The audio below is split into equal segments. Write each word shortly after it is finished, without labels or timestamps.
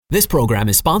This program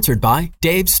is sponsored by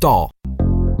Dave Stahl.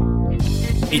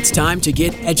 It's time to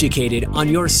get educated on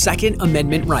your Second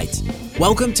Amendment rights.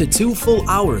 Welcome to 2 full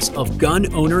hours of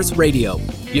Gun Owners Radio.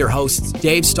 Your hosts,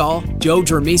 Dave Stahl, Joe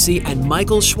Germisi, and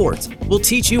Michael Schwartz, will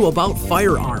teach you about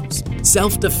firearms,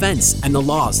 self-defense, and the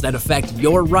laws that affect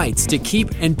your rights to keep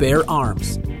and bear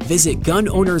arms. Visit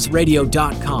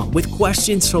gunownersradio.com with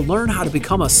questions to learn how to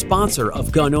become a sponsor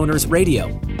of Gun Owners Radio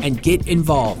and get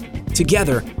involved.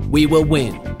 Together, we will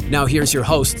win. Now here's your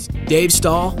hosts, Dave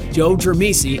Stahl, Joe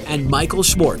Germisi, and Michael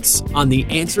Schwartz on The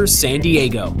Answer San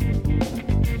Diego.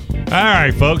 All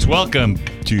right, folks, welcome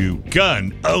to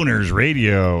Gun Owners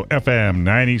Radio, FM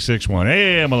 96.1,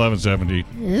 AM 1170.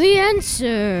 The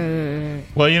Answer.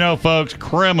 Well, you know, folks,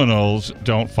 criminals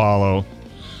don't follow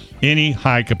any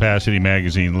high-capacity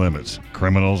magazine limits.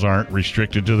 Criminals aren't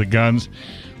restricted to the guns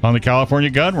on the California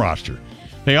gun roster.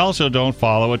 They also don't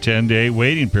follow a 10-day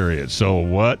waiting period. So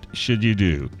what should you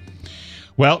do?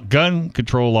 Well, gun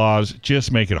control laws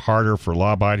just make it harder for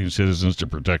law-abiding citizens to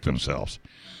protect themselves.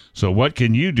 So what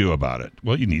can you do about it?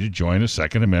 Well, you need to join a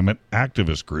Second Amendment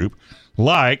activist group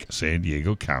like San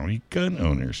Diego County Gun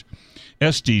Owners.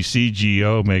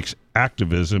 SDCGO makes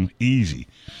activism easy.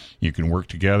 You can work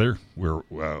together.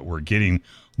 We're getting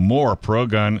more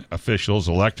pro-gun officials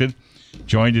elected.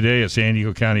 Join today at San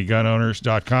Diego County Gun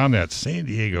Owners.com. That's San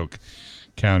Diego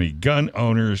County Gun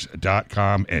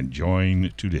Owners.com, and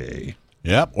join today.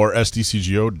 Yep, or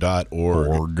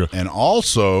sdcgo.org. And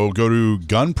also go to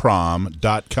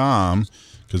gunprom.com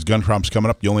because Gunprom's coming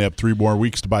up. You only have 3 more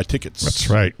weeks to buy tickets. That's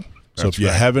right. So if you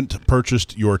haven't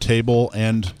purchased your table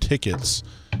and tickets,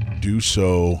 do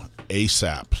so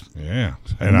ASAP. Yeah.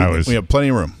 And we have plenty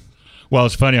of room. Well,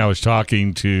 it's funny. I was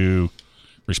talking to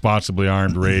Responsibly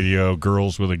Armed Radio,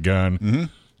 Girls with a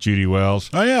Gun, Judy Wells.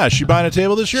 Oh, yeah. Is she buying a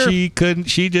table this year? She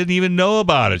didn't even know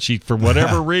about it. She, for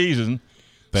whatever reason.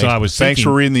 Thanks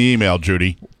for reading the email,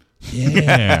 Judy.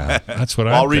 Yeah, that's what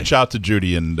I'll reach out to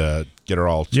Judy and get her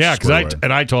all. Yeah, because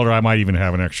I told her I might even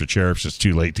have an extra chair if it's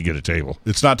too late to get a table.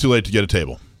 It's not too late to get a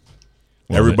table.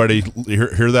 Well, everybody,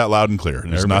 hear that loud and clear.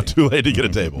 It's not too late to get a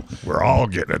table. We're all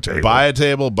getting a table. Buy a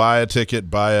table, buy a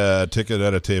ticket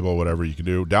at a table, whatever you can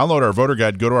do. Download our voter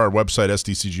guide. Go to our website,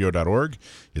 sdcgo.org.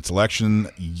 It's election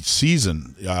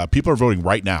season. People are voting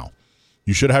right now.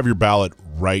 You should have your ballot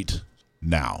right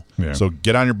now. Yeah. So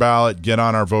get on your ballot, get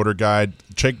on our voter guide.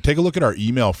 Take a look at our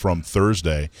email from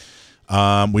Thursday.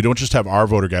 We don't just have our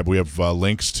voter guide, but we have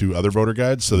links to other voter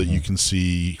guides so that you can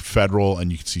see federal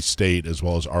and you can see state as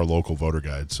well as our local voter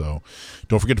guide. So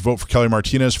don't forget to vote for Kelly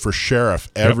Martinez for sheriff.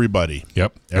 Everybody.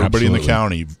 Yep. Everybody in the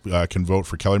county can vote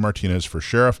for Kelly Martinez for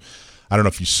sheriff. I don't know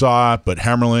if you saw it, but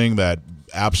Hammerling, that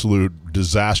absolute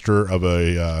disaster of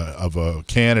a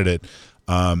candidate,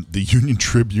 the Union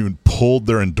Tribune pulled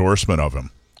their endorsement of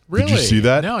him. Really? Did you see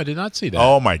that? No, I did not see that.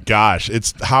 Oh my gosh,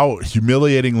 it's how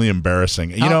humiliatingly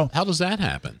embarrassing. How does that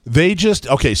happen? They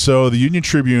so the Union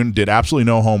Tribune did absolutely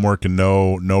no homework and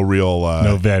no real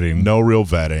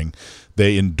vetting.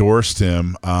 They endorsed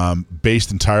him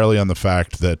based entirely on the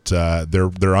fact that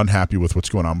they're unhappy with what's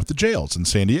going on with the jails in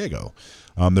San Diego.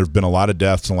 There have been a lot of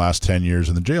deaths in the last 10 years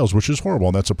in the jails, which is horrible,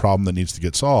 and that's a problem that needs to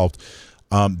get solved.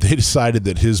 They decided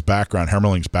that his background,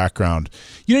 Hammerling's background,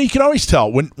 you can always tell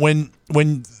when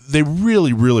they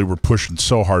really, really were pushing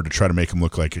so hard to try to make him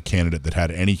look like a candidate that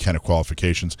had any kind of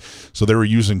qualifications. So they were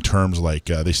using terms like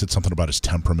they said something about his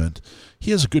temperament.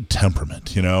 He has a good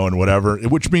temperament, and whatever,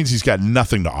 which means he's got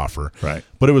nothing to offer. Right.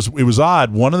 But it was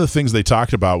odd. One of the things they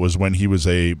talked about was when he was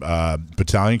a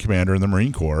battalion commander in the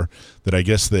Marine Corps, that I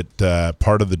guess that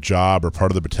part of the job or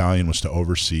part of the battalion was to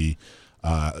oversee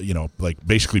like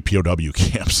basically POW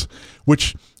camps,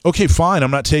 which, okay, fine. I'm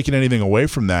not taking anything away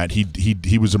from that.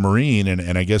 He was a Marine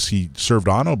and I guess he served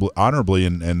honorably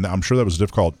and I'm sure that was a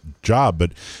difficult job.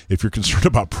 But if you're concerned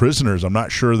about prisoners, I'm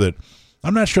not sure that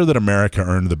America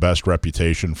earned the best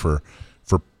reputation for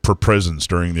prisons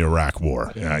during the Iraq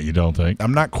War. Yeah, you don't think?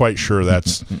 I'm not quite sure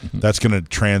that's going to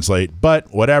translate,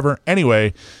 but whatever.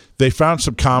 Anyway, they found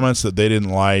some comments that they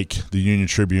didn't like, the Union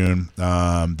Tribune,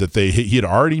 that he had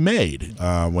already made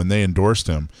when they endorsed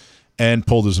him, and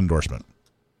pulled his endorsement.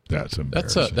 That's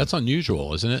embarrassing. That's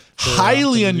unusual, isn't it?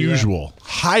 Highly unusual.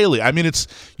 Highly. I mean,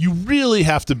 you really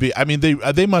have to be. I mean,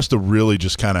 they must have really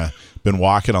just kind of been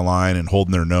walking a line and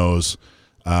holding their nose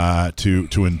to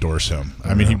endorse him.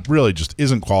 I mean, he really just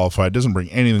isn't qualified. Doesn't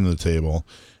bring anything to the table.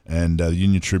 And the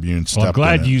Union Tribune stepped in. I'm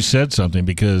glad you said something,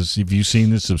 because have you seen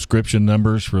the subscription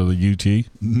numbers for the UT?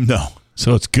 No.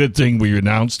 So it's a good thing we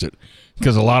announced it,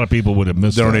 because a lot of people would have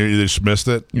missed it. They just missed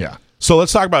it? Yeah. So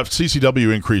let's talk about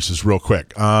CCW increases real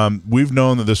quick. We've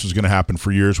known that this was going to happen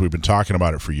for years. We've been talking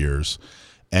about it for years.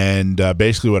 And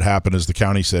basically what happened is the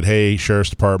county said, hey, Sheriff's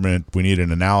Department, we need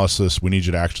an analysis. We need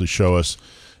you to actually show us,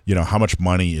 how much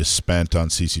money is spent on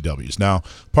CCWs. Now,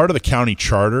 part of the county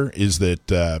charter is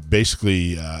that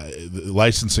basically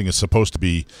licensing is supposed to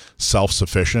be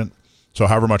self-sufficient. So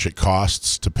however much it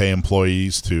costs to pay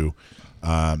employees to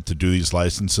do these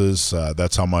licenses,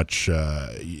 that's how much.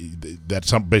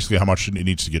 Basically how much it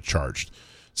needs to get charged.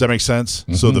 Does that make sense?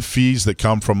 Mm-hmm. So the fees that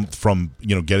come from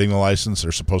getting the license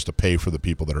are supposed to pay for the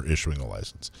people that are issuing the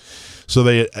license. So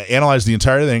they analyzed the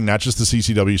entire thing, not just the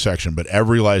CCW section, but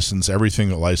every license, everything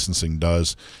that licensing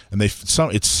does, and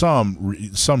it's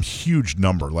some huge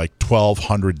number, like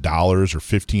 $1,200 or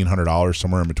 $1,500,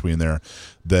 somewhere in between there,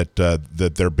 that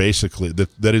they're basically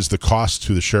that is the cost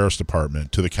to the Sheriff's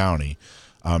Department, to the county,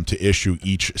 to issue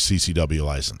each CCW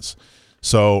license.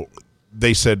 So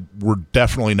they said, we're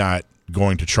definitely not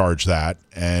going to charge that,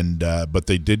 and but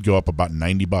they did go up about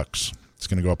 $90. It's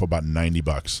going to go up about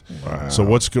 $90. Wow. So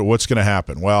what's going to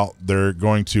happen? Well, they're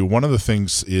going to. One of the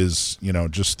things is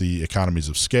just the economies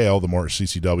of scale. The more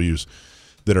CCWs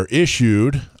that are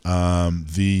issued,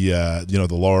 the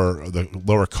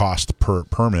lower cost per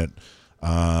permit.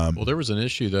 Well, there was an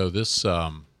issue though this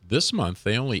month.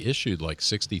 They only issued like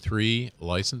 63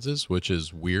 licenses, which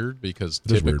is weird because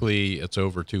typically it's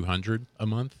over 200 a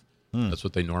month. That's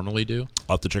what they normally do.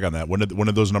 I'll have to check on that. When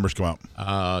did those numbers come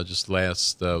out? Just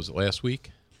was it last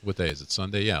week? What day is it?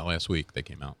 Sunday? Yeah, last week they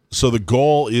came out. So the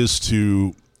goal is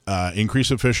to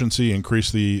increase efficiency,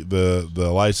 increase the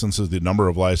licenses, the number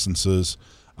of licenses,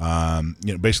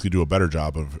 basically do a better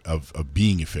job of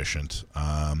being efficient,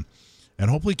 and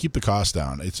hopefully keep the cost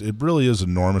down. It really is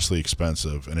enormously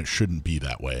expensive, and it shouldn't be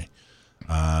that way.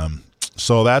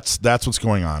 So that's what's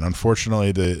going on.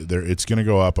 Unfortunately, it's going to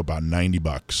go up about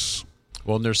 $90.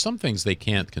 Well, and there's some things they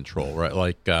can't control, right?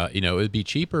 Like, it'd be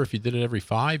cheaper if you did it every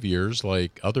 5 years,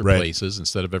 like other places,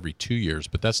 instead of every 2 years.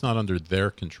 But that's not under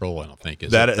their control, I don't think.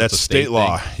 That's state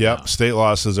law. Yep, yeah. State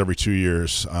law says every 2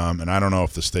 years, and I don't know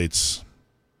if the state's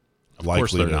likely. Of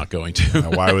course, they're not going to.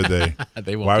 Why would they?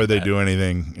 Why would they do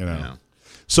anything? Yeah.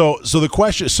 So the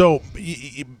question. So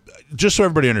just so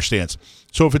everybody understands.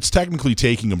 So if it's technically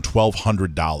taking them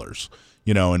 $1,200,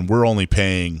 and we're only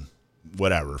paying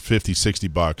whatever, $50,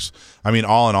 $60. I mean,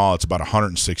 all in all, it's about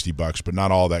 $160, but not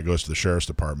all that goes to the Sheriff's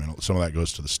Department. Some of that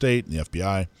goes to the state and the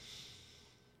FBI.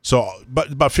 So,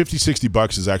 but about $50,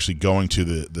 $60 is actually going to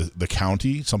the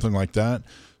county, something like that.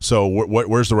 So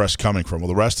where's the rest coming from? Well,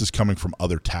 the rest is coming from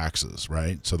other taxes,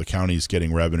 right? So the county is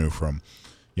getting revenue from,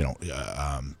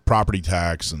 property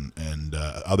tax and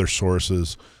other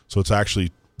sources. So it's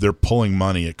actually, they're pulling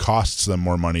money. It costs them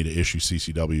more money to issue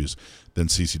CCWs than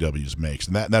CCWs makes.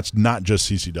 And that's not just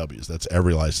CCWs. That's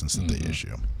every license that they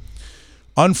issue.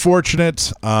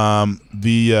 Unfortunate. But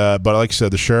like I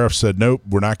said, the sheriff said, nope,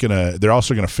 we're not going to. They're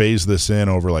also going to phase this in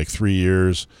over like 3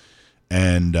 years.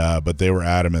 And but they were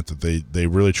adamant that they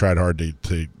really tried hard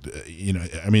to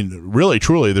really,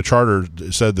 truly, the charter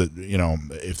said that,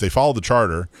 if they follow the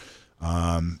charter,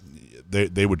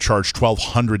 they would charge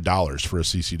 $1,200 for a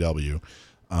CCW.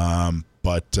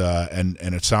 But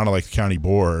it sounded like the county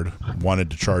board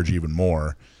wanted to charge even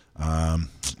more.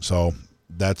 So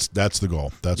that's the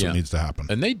goal. That's what needs to happen.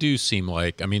 And they do seem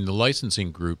like, the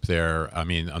licensing group there,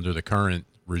 under the current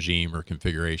regime or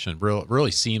configuration,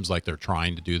 really seems like they're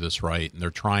trying to do this right, and they're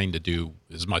trying to do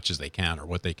as much as they can or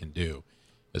what they can do.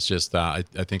 It's just I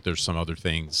think there's some other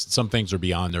things. Some things are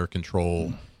beyond their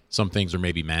control. Some things are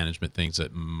maybe management things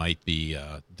that might be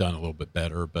done a little bit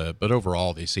better, but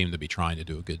overall they seem to be trying to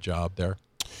do a good job there.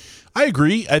 I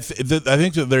agree. I think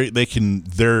that they can.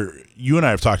 You and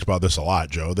I have talked about this a lot,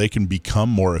 Joe. They can become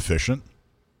more efficient,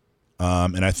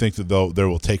 and I think that they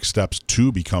will take steps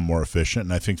to become more efficient.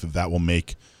 And I think that will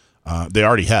make. They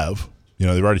already have.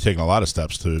 They've already taken a lot of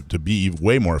steps to be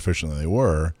way more efficient than they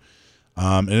were,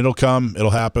 and it'll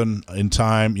happen in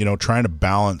time. Trying to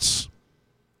balance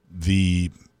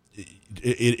the.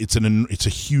 It's a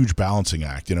huge balancing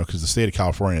act, because the state of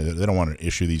California, they don't want to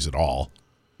issue these at all.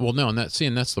 Well, no, and that's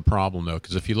the problem though,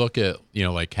 because if you look at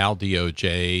like Cal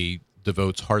DOJ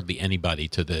devotes hardly anybody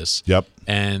to this. Yep.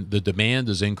 And the demand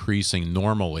is increasing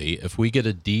normally. If we get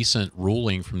a decent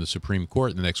ruling from the Supreme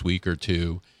Court in the next week or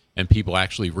two, and people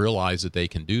actually realize that they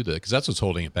can do that, because that's what's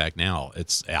holding it back now.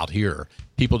 It's out here.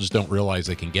 People just don't realize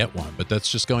they can get one, but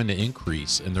that's just going to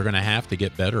increase, and they're going to have to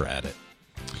get better at it.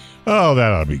 Oh,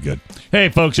 that ought to be good. Hey,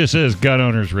 folks, this is Gun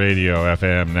Owners Radio,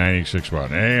 FM 96.1,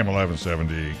 AM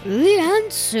 1170. The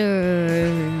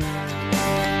answer.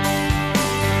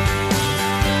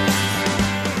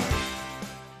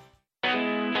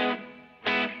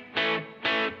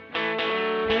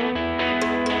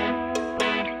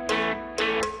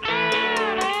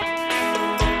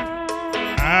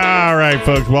 right,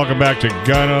 folks, welcome back to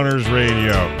Gun Owners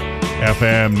Radio,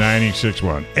 FM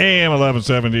 96.1, AM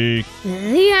 1170.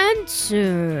 The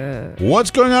answer. What's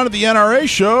going on at the NRA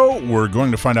show? We're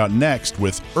going to find out next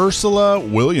with Ursula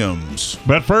Williams.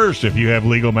 But first, if you have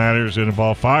legal matters that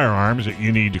involve firearms that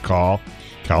you need to call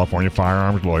California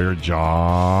firearms lawyer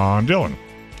John Dillon,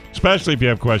 especially if you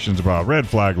have questions about red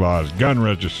flag laws, gun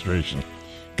registration,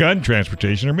 gun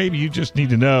transportation, or maybe you just need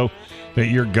to know that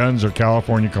your guns are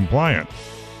California compliant.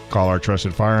 Call our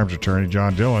trusted firearms attorney,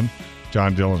 John Dillon.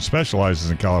 John Dillon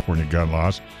specializes in California gun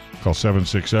laws. Call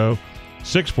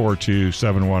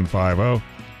 760-642-7150,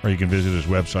 or you can visit his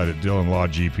website at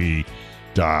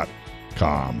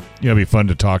DillonLawGP.com. It'll be fun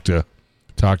to talk to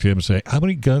him and say, how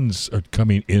many guns are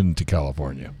coming into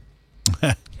California?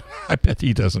 I bet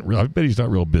he doesn't. I bet he's not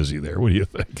real busy there. What do you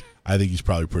think? I think he's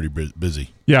probably pretty busy.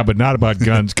 Yeah, but not about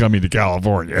guns coming to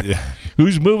California. Yeah.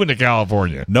 Who's moving to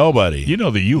California? Nobody. You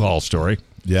know the U-Haul story.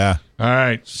 Yeah. All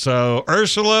right. So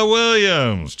Ursula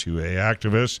Williams, 2A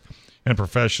activist and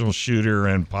professional shooter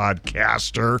and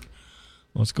podcaster.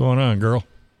 What's going on, girl?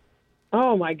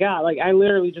 Oh, my God. Like, I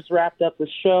literally just wrapped up the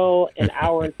show an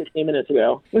hour and 15 minutes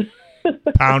ago.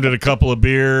 Pounded a couple of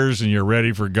beers, and you're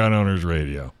ready for Gun Owners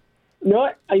Radio. You know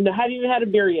what? I haven't even had a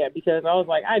beer yet because I was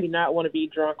like, I do not want to be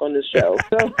drunk on this show.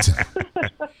 So.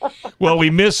 Well, we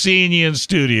miss seeing you in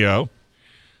studio.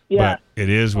 Yeah. But it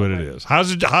is what it is. How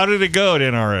did it go at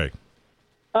NRA?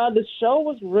 The show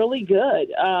was really good.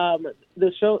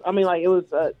 The show, I mean, like, it was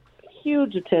a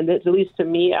huge attendance, at least to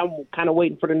me. I'm kind of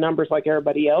waiting for the numbers like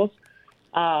everybody else.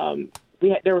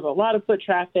 There was a lot of foot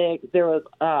traffic. There was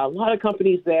a lot of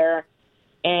companies there,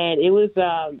 and it was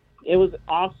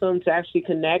awesome to actually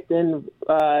connect and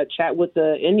chat with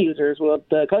the end users, with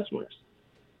the customers.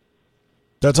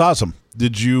 That's awesome.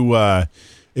 Did you?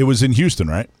 It was in Houston,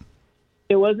 right?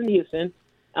 It was in Houston.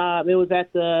 It was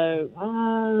at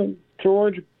the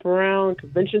George Brown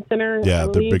Convention Center. Yeah,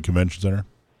 the big convention center.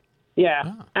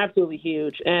 Yeah, absolutely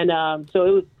huge. And so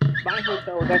it was. My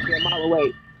hotel was actually a mile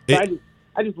away. So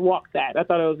I just walked that. I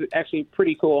thought it was actually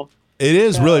pretty cool. It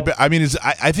is really big. I mean,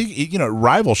 I think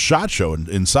rival SHOT Show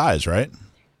in size, right?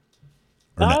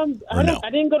 I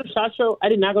didn't go to SHOT Show. I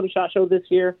did not go to SHOT Show this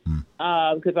year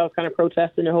because I was kind of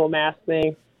protesting the whole mask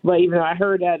thing. But even though I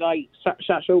heard that like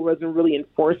SHOT Show wasn't really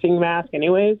enforcing masks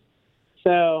anyways.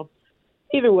 So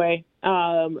either way,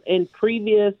 in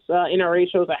previous NRA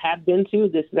shows I have been to,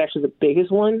 this is actually the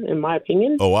biggest one in my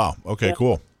opinion. Oh wow! Okay,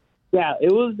 cool. Yeah,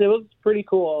 it was pretty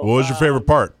cool. What was your favorite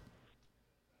part?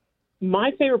 My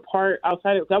favorite part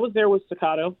outside of I was there with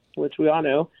Staccato, which we all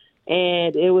know,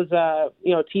 and it was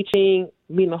teaching,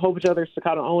 meeting a whole bunch of other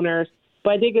Staccato owners.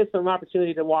 But I did get some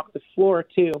opportunity to walk the floor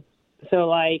too. So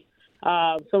like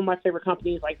some of my favorite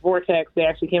companies like Vortex, they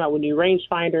actually came out with new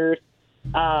rangefinders.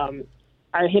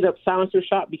 I hit up Silencer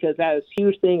Shop because that is a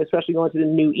huge thing, especially going to the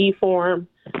new E-Form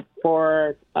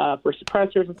for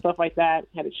suppressors and stuff like that.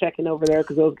 Had to check in over there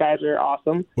because those guys are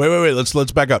awesome. Wait.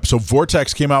 Let's back up. So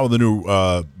Vortex came out with a new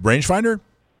rangefinder?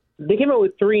 They came out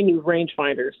with 3 new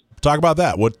rangefinders. Talk about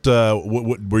that. What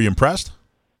were you impressed?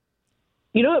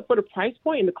 You know, for the price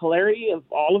point and the clarity of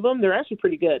all of them, they're actually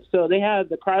pretty good. So they have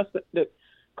the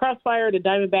Crossfire, the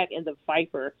Diamondback, and the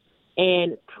Viper,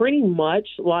 and pretty much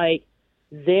like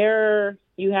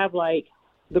you have like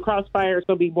the Crossfire is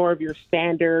going to be more of your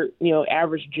standard,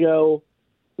 average Joe,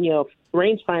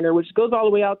 rangefinder, which goes all the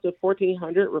way out to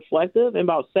 1400 reflective and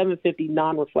about 750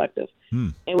 non-reflective.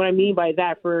 And what I mean by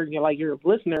that for your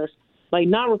listeners, like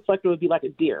non-reflective would be like a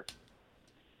deer.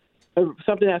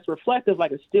 Something that's reflective,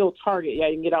 like a steel target, you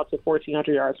can get out to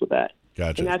 1,400 yards with that.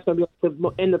 Gotcha. And that's going to be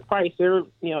in the price. Their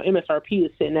MSRP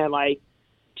is sitting at like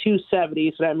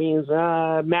 $270, so that means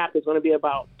MAP is going to be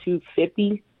about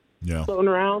 $250 floating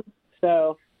around.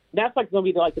 So that's like going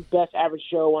to be like the best average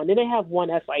Joe one. Then they have one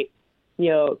that's like,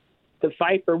 the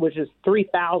Viper, which is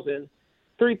 3,000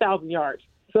 yards.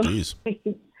 So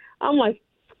I'm like,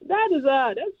 that's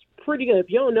pretty good. If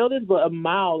you don't know this, but a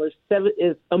mile is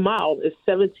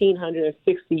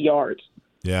 1,760 yards.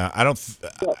 Yeah, I don't.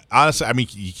 Honestly, I mean,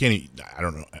 you can't. I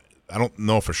don't know. I don't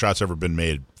know if a shot's ever been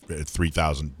made at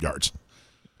 3,000 yards.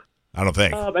 I don't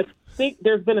think. I think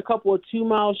there's been a couple of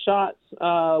 2-mile shots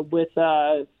with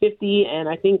 50, and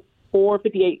I think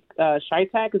 458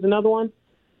 Chi-Tac is another one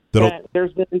that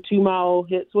there's been 2-mile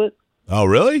hits with. Oh,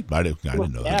 really? I didn't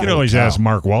know that. You can always ask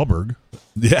Mark Wahlberg.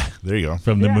 Yeah, there you go.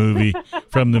 From the movie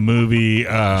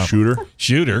Shooter.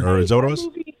 Or is that what it was?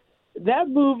 That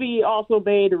movie also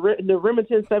made the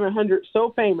Remington 700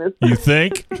 so famous. You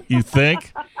think?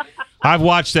 I've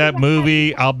watched that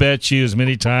movie, I'll bet you, as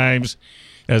many times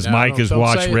as Mike has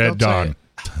watched Red Dawn.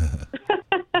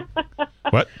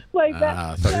 What? Like that.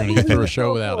 I thought you were going to get through a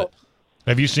show without it.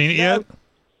 Have you seen it yet?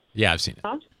 Yeah, I've seen it.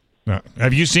 Huh? No.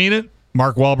 Have you seen it?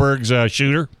 Mark Wahlberg's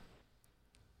Shooter?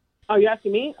 Oh, you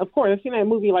asking me? Of course. I've seen that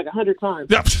movie like 100 times.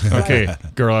 Yep. Okay,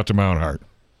 Girl After My Own Heart.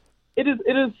 It is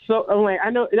so. I'm like, I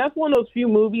know that's one of those few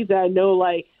movies that I know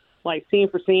like scene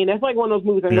for scene. That's like one of those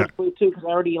movies I know too because I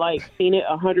already seen it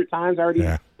 100 times. I already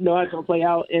know how it's gonna play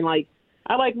out, and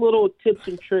I like little tips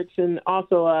and tricks and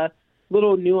also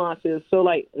little nuances. So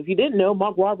if you didn't know,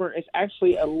 Mark Wahlberg is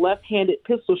actually a left-handed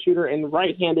pistol shooter and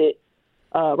right-handed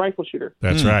rifle shooter.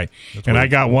 That's right. And I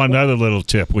got one other little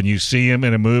tip: when you see him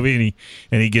in a movie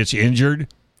and he gets injured,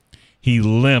 he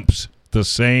limps the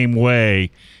same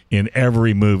way in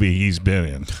every movie he's been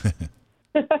in.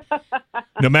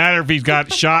 No matter if he's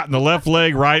got shot in the left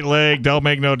leg, right leg, don't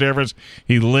make no difference.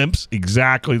 He limps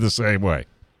exactly the same way.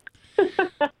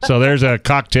 So there's a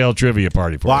cocktail trivia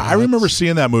party for you. I remember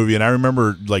seeing that movie, and I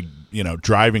remember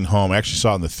driving home. I actually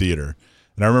saw it in the theater,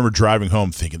 and I remember driving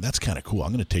home thinking that's kind of cool.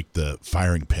 I'm going to take the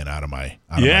firing pin out of my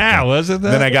wasn't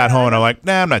that? Then I got home and I'm like,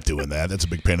 nah, I'm not doing that. That's a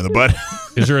big pain in the butt.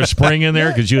 Is there a spring in there?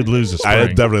 Because you'd lose the spring.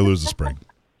 I'd definitely lose the spring.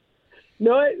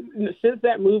 No, since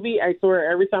that movie, I swear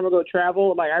every time I go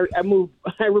travel, I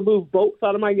remove bolts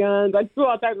out of my guns. I do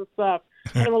all types of stuff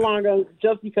out of my long guns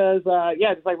just because,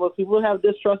 it's most people have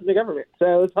distrust in the government.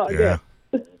 So it's all good.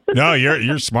 No,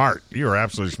 you're smart. You're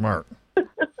absolutely smart.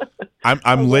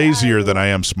 I'm lazier than I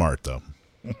am smart, though.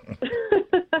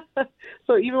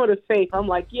 So even when it's safe, I'm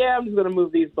like, I'm just going to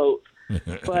move these boats.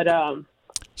 But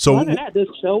so other than that, this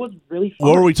show was really fun.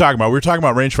 What were we talking about? We were talking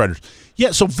about rangefinders.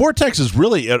 Yeah, so Vortex is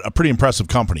really a pretty impressive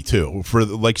company too. For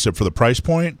like you said, for the price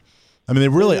point. I mean, they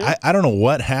really. I don't know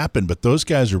what happened, but those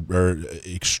guys are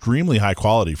extremely high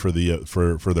quality for the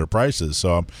for their prices.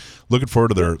 So I'm looking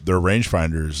forward to their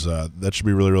rangefinders. That should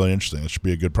be really, really interesting. That should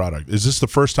be a good product. Is this the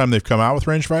first time they've come out with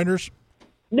rangefinders?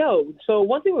 No. So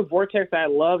one thing with Vortex that I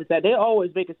love is that they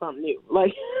always make it something new,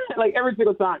 like every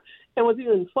single time. And what's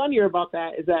even funnier about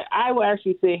that is that I will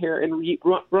actually sit here and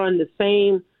run the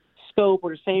same scope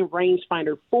or the same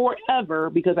rangefinder forever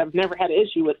because I've never had an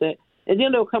issue with it. And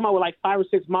then they'll come out with 5 or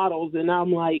 6 models, and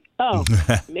I'm like, oh,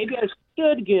 maybe I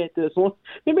should get this one.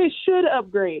 Maybe I should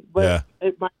upgrade, but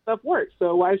my stuff works,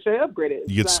 so why should I upgrade it?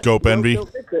 You get scope envy?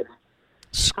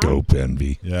 Scope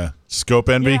envy. Yeah. Scope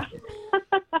envy? Yeah.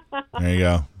 There you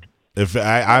go. If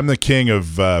I'm the king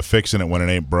of fixing it when it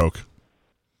ain't broke.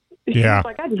 Yeah.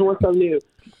 I just want something new.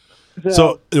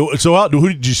 So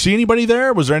did you see anybody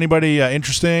there? Was there anybody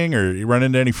interesting, or you run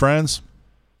into any friends?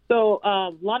 So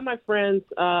a lot of my friends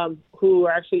who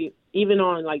are actually even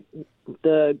on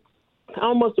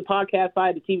almost the podcast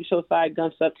side, the TV show side,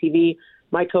 Gun Stuff TV,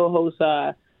 my co-host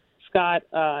Scott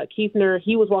Keithner,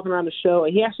 he was walking around the show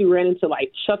and he actually ran into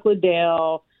Chuck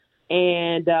Liddell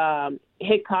and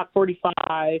Hickok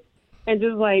 45 and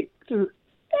just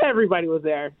everybody was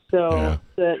there. So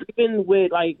even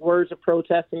with words of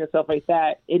protesting and stuff like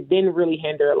that, it didn't really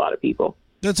hinder a lot of people.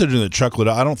 That's interesting that Chuck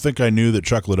Liddell. I don't think I knew that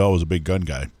Chuck Liddell was a big gun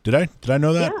guy. Did I? Did I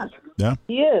know that? Yeah.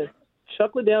 He is.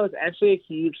 Chuck Liddell is actually a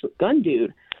huge gun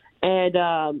dude, and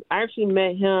I actually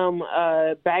met him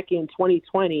back in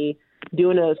 2020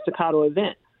 doing a Staccato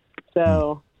event.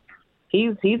 So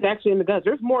he's actually in the guns.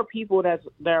 There's more people that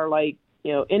are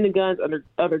in the guns,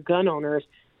 other gun owners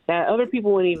that other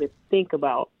people wouldn't even think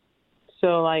about.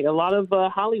 So a lot of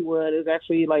Hollywood is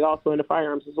actually also into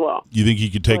firearms as well. You think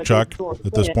you could take Chuck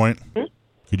at this point? Hmm?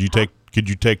 Could you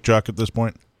take Chuck at this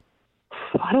point?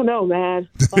 I don't know, man.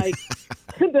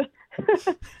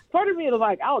 Part of me is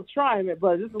I'll try him,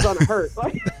 but this is gonna hurt.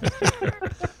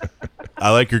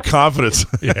 I like your confidence.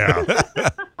 Yeah.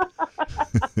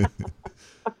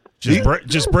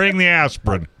 just bring the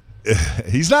aspirin.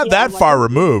 He's not that far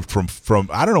removed from.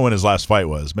 I don't know when his last fight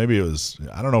was. Maybe it was.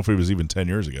 I don't know if it was even 10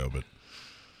 years ago, but.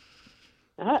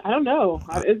 I don't know.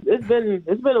 It's been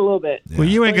a little bit. Well,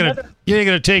 you ain't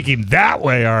gonna take him that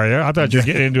way, are you? I thought you were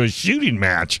getting into a shooting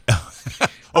match.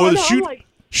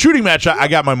 Shooting match. I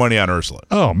got my money on Ursula.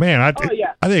 Oh man,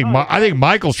 I think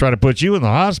Michael's trying to put you in the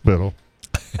hospital.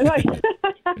 Not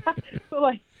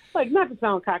to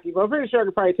sound cocky, but I'm pretty sure I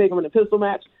could probably take him in a pistol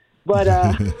match. But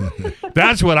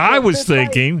that's what I was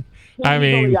thinking. I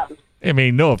mean,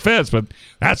 no offense, but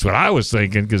that's what I was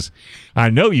thinking because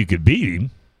I know you could beat him.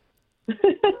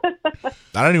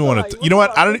 I don't even want to. You know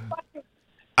what? I don't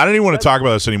even want to talk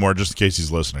about this anymore, just in case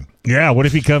he's listening. Yeah. What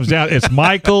if he comes down? It's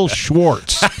Michael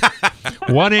Schwartz.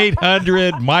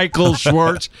 1-800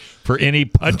 Schwartz for any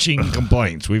punching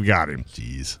complaints. We've got him.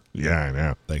 Jeez. Yeah, I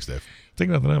know. Thanks, Dave.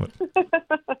 Think nothing of it.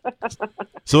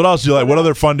 So what else did you like? What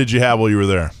other fun did you have while you were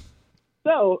there?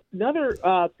 So another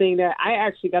thing that I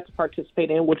actually got to participate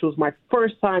in, which was my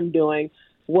first time doing,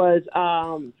 was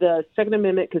the Second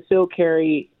Amendment Concealed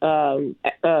Carry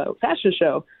fashion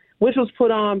show, which was put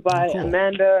on by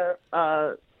Amanda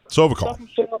Sovacol.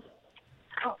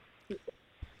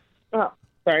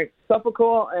 Suffolk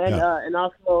and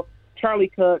also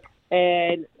Charlie Cook,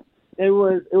 and it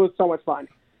was so much fun.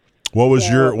 What was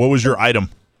your item?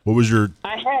 What was your?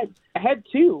 I had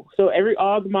two. So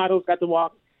all the models got to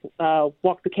walk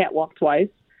the catwalk twice,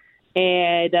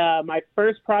 and my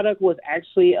first product was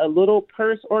actually a little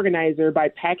purse organizer by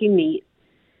Packing Neat,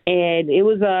 and it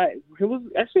was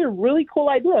actually a really cool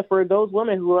idea for those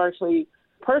women who are actually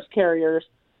purse carriers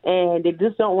and they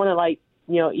just don't want to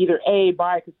either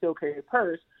buy a concealed carry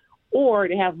purse, or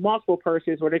they have multiple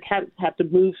purses where they have to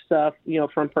move stuff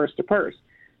from purse to purse.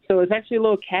 So it's actually a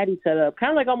little caddy setup,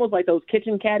 kind of like almost like those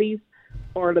kitchen caddies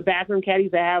or the bathroom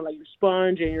caddies that have like your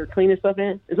sponge and your cleaning stuff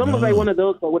in. It's almost like one of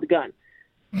those, but with a gun.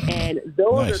 And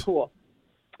those are cool.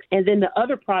 And then the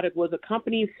other product was a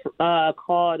company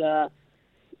called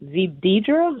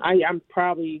Zendira. I'm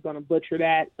probably going to butcher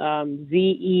that.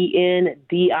 Zendira.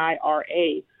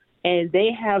 And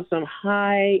they have some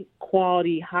high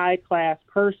quality, high class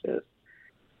purses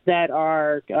that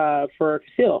are for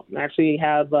conceal. Actually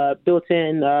have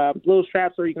built-in little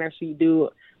straps where you can actually do,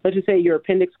 let's just say you're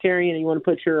appendix carrying and you want to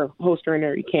put your holster in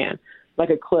there, you can, like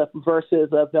a clip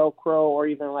versus a Velcro or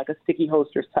even like a sticky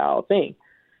holster style thing.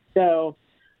 So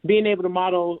being able to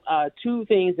model two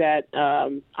things that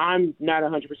I'm not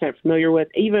 100% familiar with,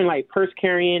 even like purse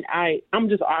carrying, I'm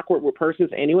just awkward with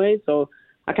purses anyway, so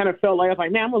I kind of felt like I was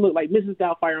like, man, I'm gonna look like Mrs.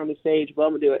 Doubtfire on the stage, but I'm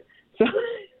gonna do it. So,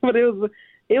 but it was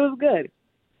good.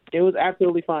 It was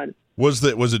absolutely fun. Was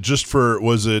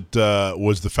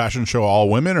the fashion show all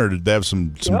women, or did they have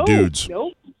some dudes?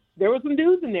 Nope. There were some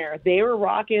dudes in there. They were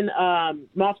rocking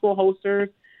multiple holsters.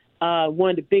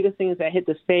 One of the biggest things that hit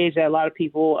the stage that a lot of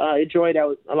people enjoyed,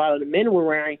 that a lot of the men were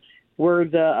wearing, were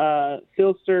the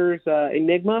Filsters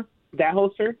Enigma, that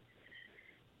holster.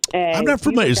 And I'm not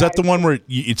familiar. Is that the one where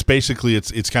it's basically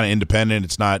it's kind of independent?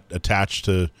 It's not attached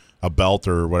to a belt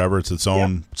or whatever. It's its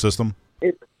own system.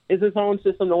 It's its own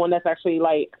system. The one that's actually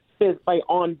like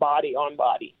on body.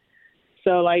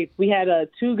 So like we had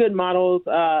two good models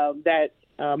that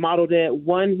modeled it.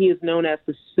 One, he is known as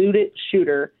the Suited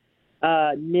Shooter.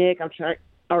 Nick,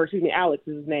 Alex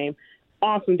is his name.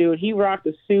 Awesome dude. He rocked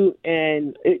the suit,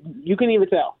 and you couldn't even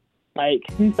tell. Like,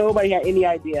 nobody had any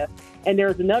idea. And there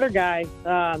was another guy,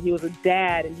 he was a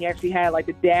dad, and he actually had, like,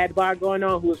 the dad bod going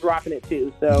on, who was rocking it,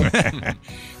 too. So, all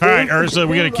right, Ursula,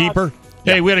 we got to keep her?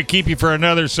 Hey, we got to keep you for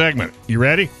another segment. You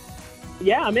ready?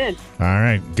 Yeah, I'm in. All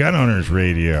right, Gun Owners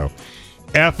Radio,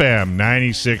 FM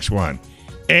 96.1,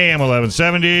 AM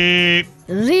 1170.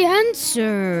 The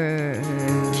answer.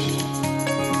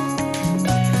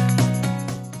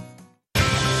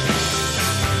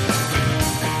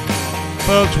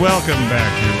 Folks, welcome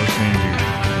back. You're listening to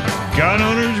Gun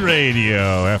Owners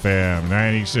Radio, FM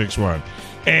 96.1,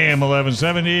 AM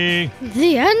 1170.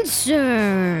 The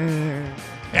answer.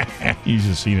 You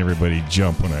just seen everybody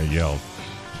jump when I yelled.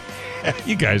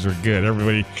 You guys were good.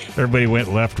 Everybody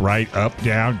went left, right, up,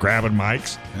 down, grabbing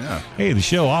mics. Yeah. Hey, the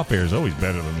show off air is always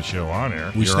better than the show on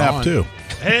air. We snap too.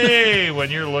 Hey, when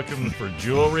you're looking for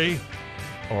jewelry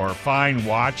or fine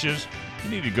watches,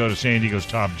 you need to go to San Diego's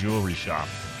top jewelry shop,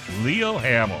 Leo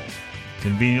Hamels,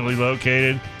 conveniently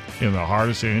located in the heart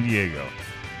of San Diego.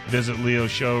 Visit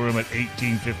Leo's showroom at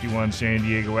 1851 San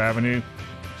Diego Avenue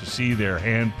to see their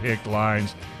hand-picked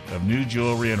lines of new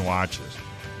jewelry and watches.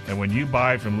 And when you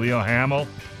buy from Leo Hamel,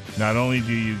 not only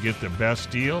do you get the best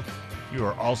deal, you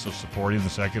are also supporting the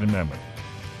Second Amendment.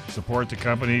 Support the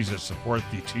companies that support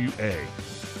the 2A.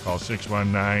 Call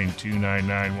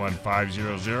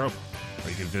 619-299-1500, or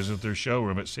you can visit their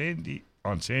showroom at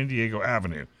on San Diego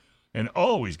Avenue, and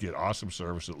always get awesome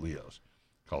service at Leo's.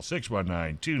 Call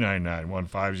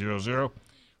 619-299-1500,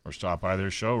 or stop by their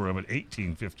showroom at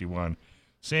 1851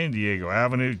 San Diego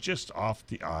Avenue, just off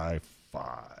the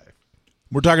I-5.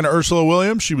 We're talking to Ursula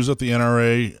Williams. She was at the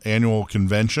NRA annual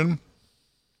convention.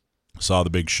 Saw the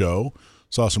big show.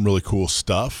 Saw some really cool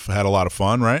stuff. Had a lot of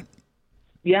fun, right?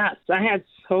 Yes, I had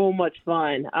so much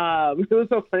fun. It was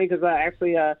so funny because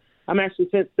I'm actually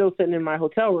still sitting in my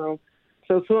hotel room.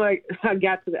 So as soon as I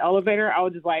got to the elevator, I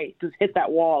would just hit that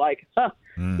wall like,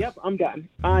 yep, I'm done.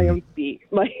 I am beat.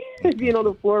 Like, being on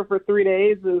the floor for 3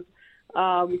 days is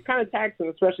kind of taxing,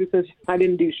 especially since I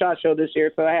didn't do SHOT Show this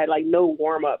year, so I had no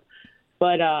warm up.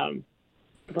 But other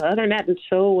than that, the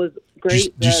show was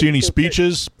great. Did you see any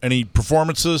speeches, any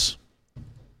performances?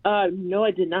 No,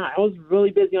 I did not. I was really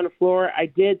busy on the floor. I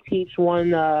did teach one,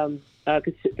 not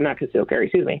concealed carry,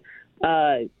 excuse me,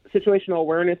 situational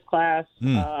awareness class.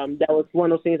 That was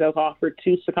one of those things that was offered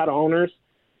to Staccato owners.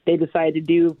 they decided to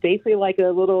do basically like a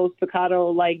little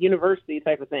staccato like university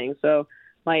type of thing. So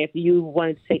like if you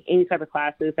wanted to take any type of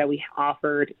classes that we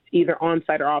offered, either on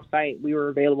site or off site, we were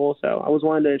available. So I was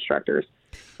one of the instructors.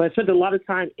 But I spent a lot of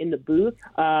time in the booth,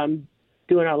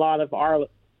 doing a lot of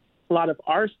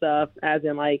our stuff, as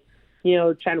in like, you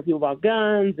know, chatting with people about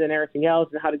guns and everything else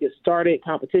and how to get started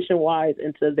competition wise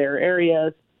into their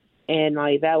areas. And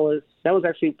like that was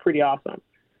actually pretty awesome.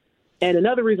 And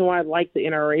another reason why I like the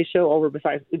NRA show over,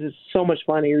 besides it's just so much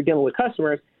fun and you're dealing with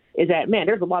customers, is that, man,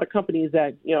 there's a lot of companies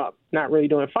that, you know, not really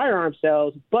doing firearm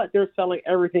sales, but they're selling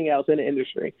everything else in the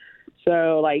industry.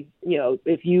 So, like, you know,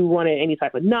 if you wanted any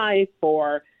type of knife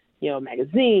or, you know,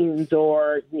 magazines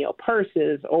or, you know,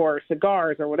 purses or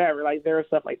cigars or whatever, like there's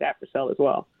stuff like that for sale as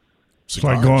well. It's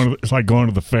like going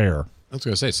to the fair. I was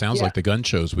going to say, it sounds like the gun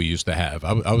shows we used to have.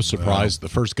 I was surprised the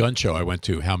first gun show I went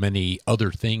to, how many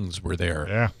other things were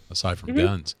there aside from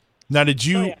guns. Now, did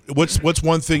you? What's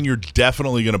one thing you're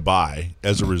definitely going to buy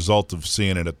as a result of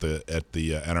seeing it at the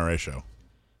NRA show?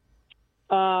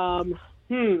 I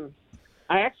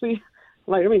actually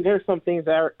there's some things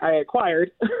that I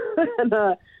acquired,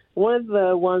 and one of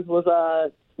the ones was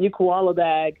a new koala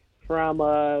bag from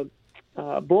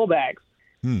Bull Bags.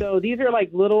 So these are like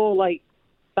little like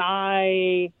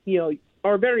thigh, you know,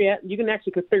 or better yet, you can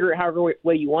actually configure it however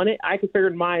way you want it. I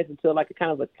configured mine into like a kind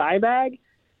of a thigh bag,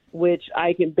 which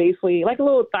I can basically, like a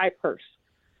little thigh purse.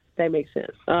 That makes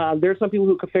sense. There's some people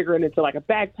who configure it into like a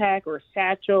backpack or a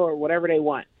satchel or whatever they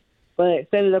want. But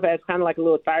set it up as kind of like a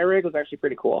little thigh rig was actually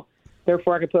pretty cool.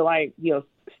 Therefore, I could put like, you know,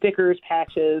 stickers,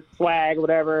 patches, swag,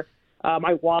 whatever,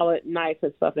 my wallet, knife,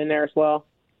 and stuff in there as well.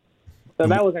 So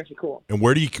that was actually cool. And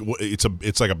where do you? It's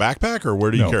like a backpack, or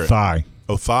where do you carry it? Thigh.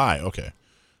 Oh, thigh. Okay.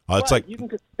 It's like you can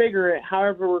configure it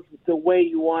however the way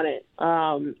you want it.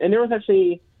 And there was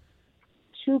actually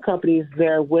 2 companies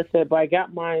there with it, but I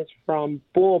got mine from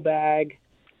Bull Bag.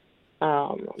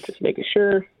 I'm just making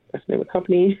sure that's the name of the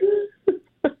company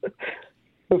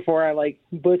before I like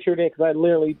butchered it, because I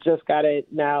literally just got it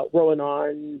now rolling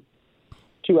on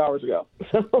 2 hours ago.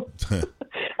 So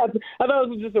I thought it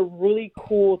was just a really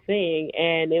cool thing,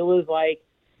 and it was like,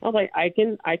 I was like, I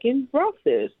can rock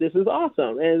this. This is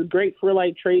awesome, and it's great for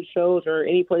like trade shows or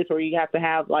any place where you have to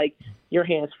have like your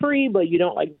hands free, but you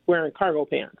don't like wearing cargo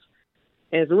pants.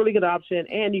 And it's a really good option,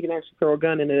 and you can actually throw a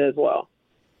gun in it as well.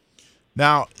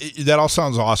 Now, that all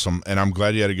sounds awesome, and I'm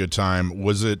glad you had a good time.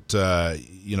 Was it, the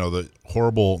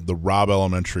Robb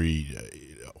Elementary,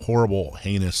 horrible,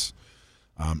 heinous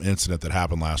incident that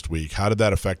happened last week? How did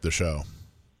that affect the show?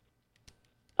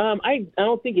 I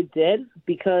don't think it did,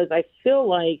 because I feel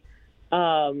like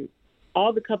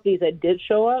all the companies that did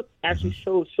show up actually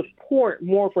showed support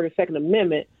more for the Second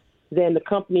Amendment than the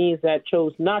companies that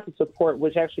chose not to support,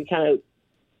 which actually kind of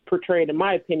portrayed, in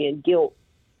my opinion, guilt,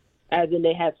 as in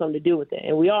they had something to do with it.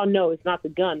 And we all know it's not the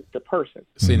gun, it's the person.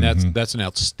 See, and that's an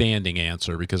outstanding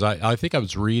answer, because I think I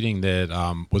was reading that,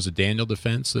 was it Daniel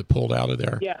Defense that pulled out of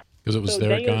there? Yeah. Because it was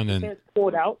their Daniel gun. Defense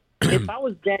pulled out. If I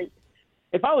was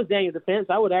Daniel Defense,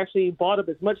 I would actually bought up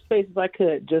as much space as I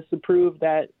could just to prove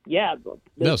that,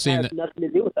 this has nothing to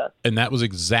do with us. And that was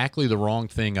exactly the wrong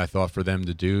thing, I thought, for them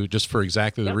to do, just for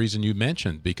exactly the reason you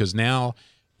mentioned, because now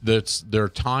they're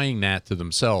tying that to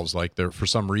themselves, like for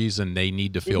some reason they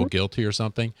need to feel guilty or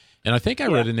something. And I think I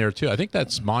read in there too, I think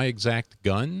that's my exact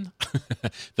gun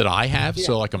that I have.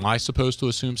 So like, am I supposed to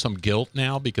assume some guilt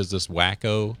now because this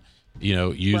wacko,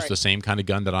 used the same kind of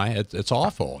gun that I had? It's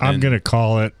awful. I'm going to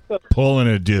call it pulling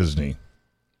a Disney.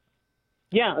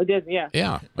 Yeah, it is. Yeah.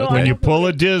 Yeah. So when you pull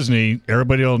a Disney,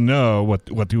 everybody will know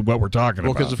what we're talking about.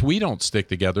 Well, because if we don't stick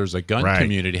together as a gun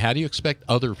community, how do you expect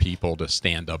other people to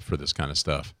stand up for this kind of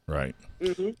stuff? Right.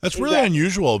 Mm-hmm. That's really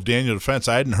unusual of Daniel Defense.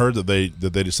 I hadn't heard that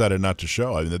they decided not to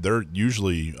show. I mean, they're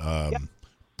usually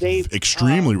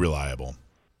extremely reliable.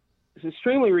 It's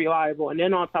extremely reliable, and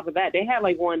then on top of that, they had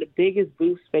like one of the biggest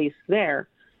booth space there,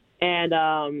 and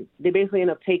they basically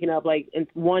end up taking up like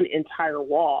one entire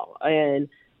wall. And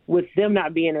with them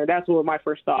not being there, that's what my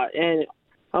first thought. And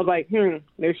I was like,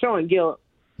 they're showing guilt,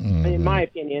 in my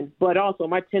opinion. But also,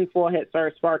 my tinfoil hat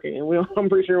started sparking, and I'm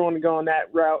pretty sure we want to go on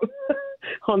that route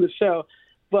on the show.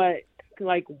 But,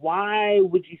 like, why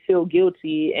would you feel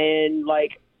guilty? And,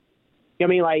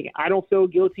 I don't feel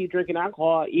guilty drinking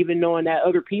alcohol, even knowing that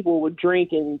other people would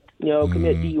drink and,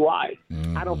 commit DUI.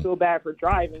 I don't feel bad for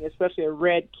driving, especially a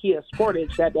red Kia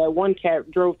Sportage that one cat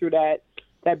drove through that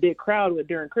big crowd with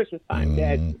during Christmas time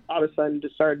that all of a sudden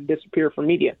just started to disappear from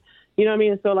media. You know what I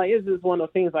mean? So, it's just one of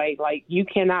those things, like you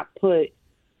cannot put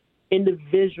you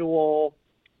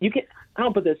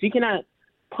cannot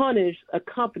punish a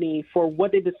company for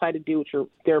what they decide to do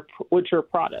with your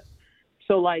product.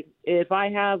 So, like, if I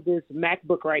have this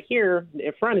MacBook right here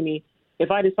in front of me,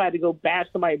 if I decide to go bash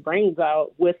somebody's brains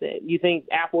out with it, you think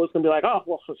Apple is going to be like, oh,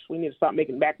 well, we need to stop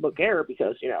making MacBook Air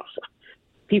because,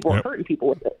 people are hurting people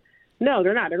with it. No,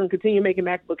 they're not. They're going to continue making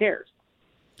MacBook Airs.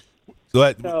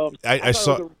 So I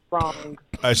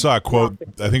saw a quote,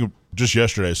 I think just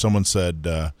yesterday, someone said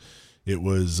it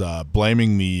was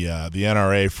blaming the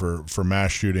NRA for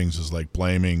mass shootings is like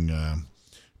blaming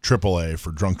AAA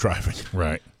for drunk driving.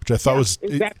 Right. Which I thought was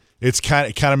exactly. It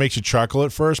kind of makes you chuckle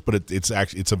at first, but I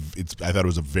thought it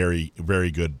was a very, very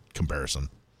good comparison.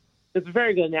 It's a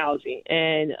very good analogy.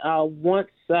 And once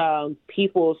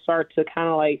people start to kind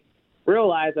of like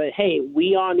realize that, hey,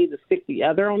 we all need to stick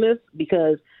together on this,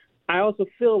 because I also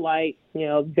feel like,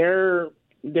 they're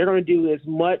going to do as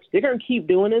much. They're going to keep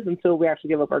doing this until we actually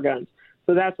give up our guns.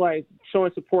 So that's why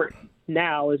showing support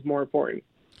now is more important.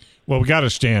 Well, we got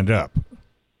to stand up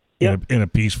in a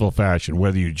peaceful fashion,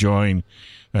 whether you join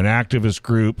an activist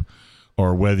group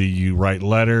or whether you write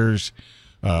letters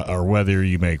or whether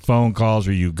you make phone calls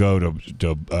or you go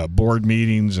to board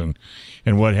meetings and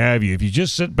what have you. If you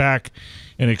just sit back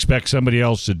and expect somebody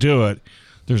else to do it,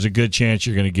 there's a good chance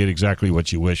you're going to get exactly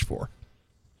what you wish for.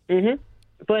 Mm-hmm.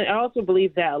 But I also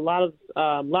believe that a lot of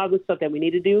the stuff that we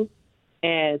need to do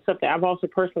and stuff that I've also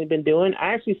personally been doing,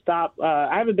 I actually stopped.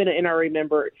 I haven't been an NRA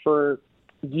member for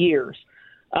years.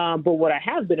 But what I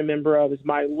have been a member of is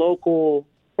my local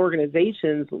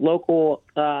organizations, local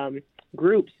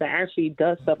groups that actually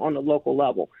does stuff on the local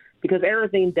level, because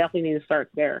everything definitely needs to start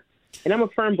there. And I'm a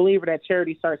firm believer that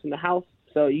charity starts in the house,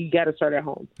 so you got to start at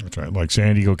home. That's right, like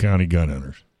San Diego County gun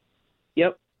owners.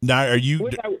 Yep. Now, are you?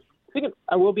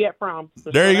 I will be at prom.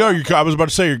 There you go. I was about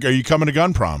to say, are you coming to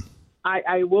gun prom?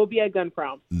 I will be at gun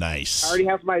prom. Nice. I already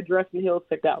have my dress and heels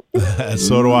picked out.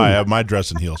 So do I. I have my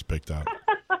dress and heels picked out.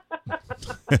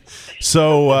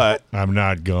 So I'm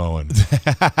not going.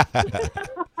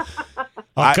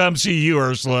 I'll come see you,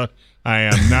 Ursula. I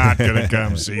am not going to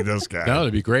come see this guy. No,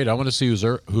 it'd be great. I want to see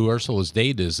who Ursula's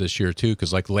date is this year, too,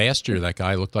 because like last year, that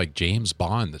guy looked like James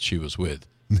Bond that she was with.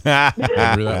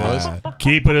 Remember who that was?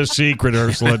 Keep it a secret,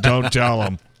 Ursula. Don't tell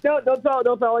him. Don't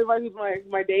tell anybody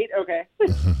who's my date. Okay.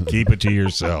 Keep it to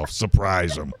yourself.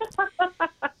 Surprise them.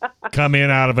 Come in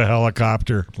out of a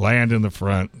helicopter, land in the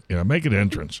front. Make an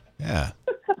entrance. Yeah.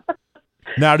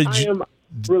 Now, I am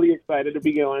really excited to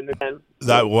be going again.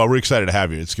 Well, we're excited to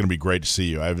have you. It's going to be great to see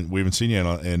you. We haven't seen you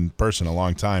in person in a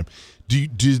long time.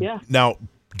 Now,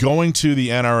 going to the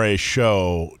NRA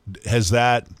show, has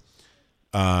that?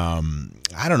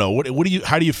 I don't know.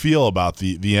 How do you feel about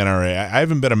the NRA? I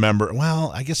haven't been a member.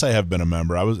 Well, I guess I have been a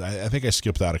member. I think I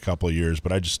skipped out a couple of years,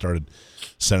 but I just started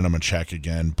sending them a check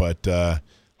again. But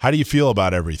how do you feel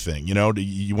about everything?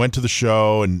 You went to the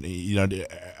show, and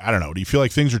I don't know. Do you feel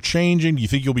like things are changing? Do you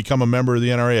think you'll become a member of the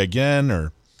NRA again,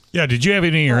 or? Yeah. Did you have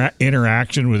any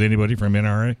interaction with anybody from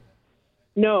NRA?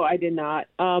 No, I did not.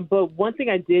 But one thing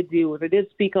I did do was I did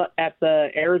speak at the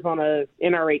Arizona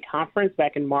NRA conference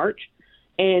back in March.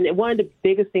 And one of the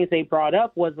biggest things they brought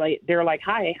up was they're like,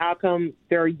 hi, how come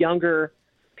there are younger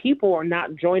people are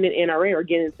not joining NRA or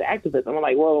getting into activism? I'm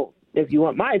like, well, if you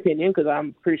want my opinion, because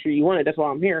I'm pretty sure you want it, that's why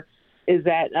I'm here, is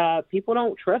that people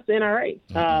don't trust the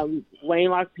NRA. Wayne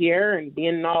LaPierre and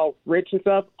being all rich and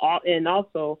stuff, and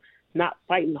also not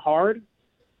fighting hard.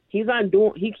 He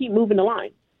keep moving the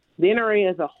line. The NRA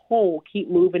as a whole keep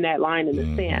moving that line in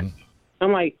the sand.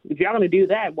 I'm like, if y'all going to do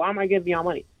that, why am I giving y'all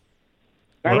money?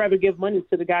 I'd rather give money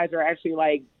to the guys that are actually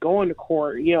like going to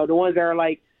court, the ones that are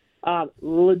like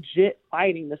legit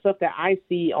fighting, the stuff that I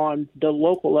see on the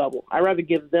local level. I'd rather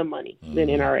give them money than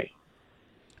NRA.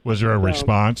 Was there a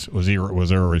response? Was there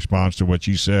a response to what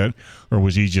you said, or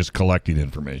was he just collecting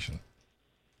information?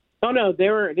 Oh no,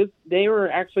 there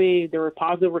were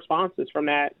positive responses from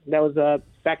that. That was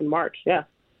back in March. Yeah.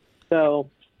 So.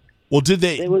 Well, did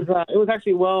they? It was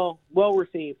actually well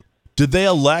received. Did they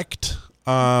elect?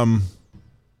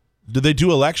 Did they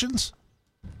do elections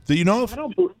that you know of?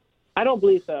 I don't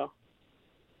believe so.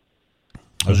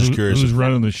 I was just curious. Who's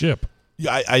running the ship?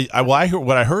 Yeah, I heard,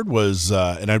 what I heard was,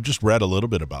 and I've just read a little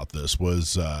bit about this,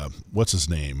 was what's his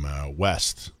name?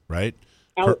 West, right?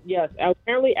 Yes,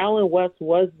 apparently Alan West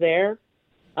was there.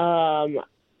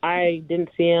 I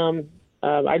didn't see him.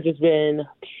 I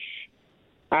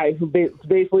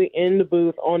basically in the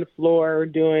booth on the floor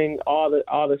doing all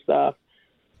the stuff.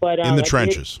 But in the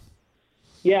trenches.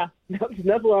 Yeah, that's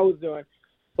what I was doing.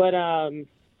 But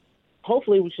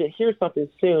hopefully we should hear something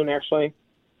soon, actually,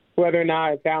 whether or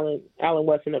not if Alan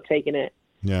West ended up taking it.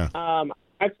 Yeah.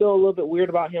 I feel a little bit weird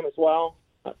about him as well,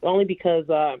 only because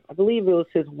I believe it was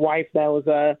his wife that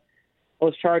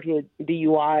was charged with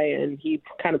DUI, and he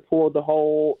kind of pulled the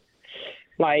whole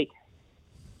like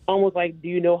almost like, do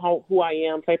you know who I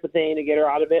am type of thing to get her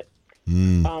out of it.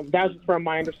 That's from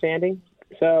my understanding.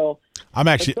 So I'm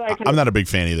not a big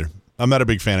fan either. I'm not a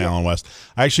big fan of Allen West.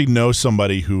 I actually know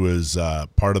somebody who is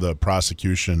part of the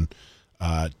prosecution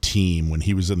team when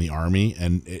he was in the Army,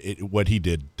 and what he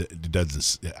did it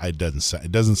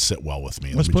doesn't sit well with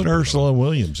me. Let's put Ursula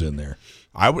Williams in there.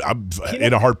 I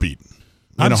in a heartbeat.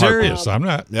 I'm serious. I'm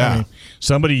not. Yeah. I mean,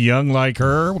 somebody young like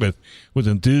her with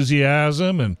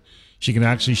enthusiasm, and she can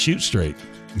actually shoot straight.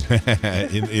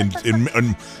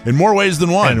 in more ways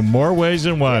than one. And in more ways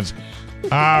than once. All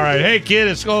right. Hey, kid,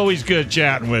 it's always good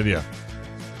chatting with you.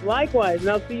 Likewise, and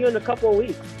I'll see you in a couple of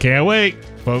weeks. Can't wait.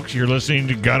 Folks, you're listening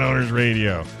to Gun Owners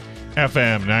Radio,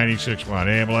 FM 96.1,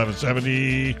 AM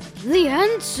 1170. The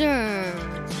Answer.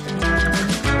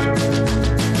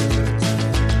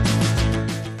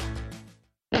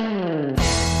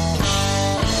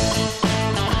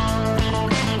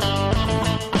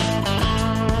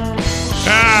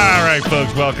 All right,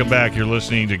 folks, welcome back. You're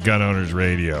listening to Gun Owners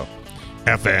Radio,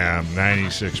 FM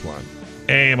 96.1,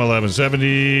 AM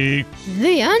 1170.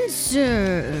 The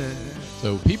Answer.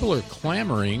 So people are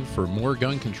clamoring for more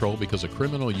gun control because a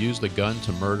criminal used a gun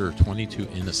to murder 22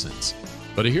 innocents.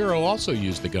 But a hero also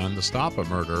used the gun to stop a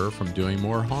murderer from doing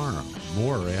more harm.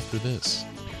 More after this.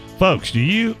 Folks, do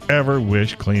you ever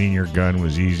wish cleaning your gun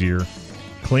was easier?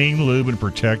 Clean, lube, and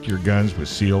protect your guns with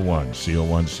Seal One. Seal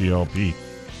One CLP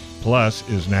Plus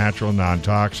is natural,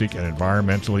 non-toxic, and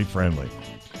environmentally friendly.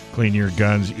 Clean your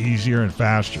guns easier and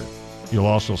faster. You'll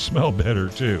also smell better,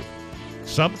 too.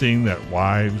 Something that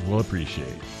wives will appreciate.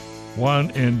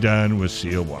 One and done with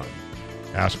Seal One.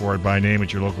 Ask for it by name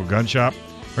at your local gun shop,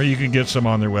 or you can get some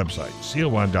on their website,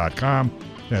 seal1.com.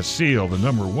 That's seal, the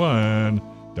number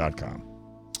 1.com.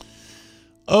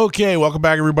 Okay, welcome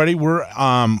back, everybody. We're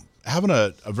having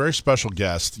a very special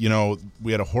guest. You know,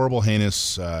 we had a horrible,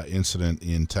 heinous incident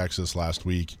in Texas last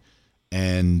week,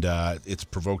 and it's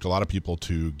provoked a lot of people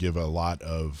to give a lot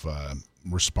of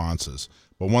responses.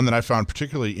 But one that I found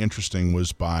particularly interesting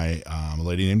was by a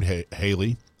lady named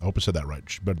Haley. I hope I said that right.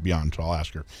 She better be on, so I'll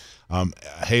ask her.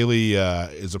 Haley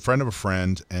is a friend of a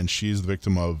friend, and she's the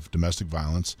victim of domestic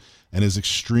violence and is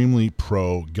extremely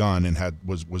pro-gun and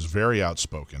was very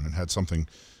outspoken and had something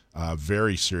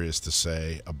very serious to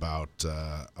say about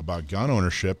gun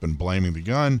ownership and blaming the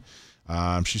gun.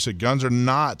 She said, guns are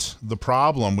not the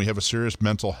problem. We have a serious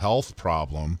mental health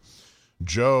problem.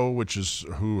 Joe, which is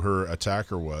who her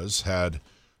attacker was, had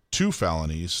 2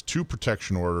 felonies, 2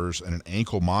 protection orders, and an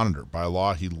ankle monitor. By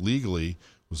law, he legally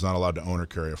was not allowed to own or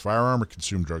carry a firearm or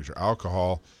consume drugs or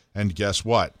alcohol. And guess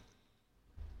what?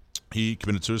 He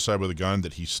committed suicide with a gun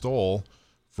that he stole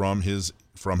from his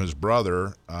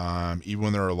brother. Even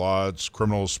when there are laws,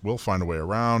 criminals will find a way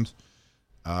around.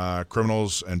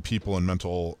 Criminals and people in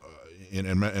in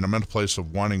a mental place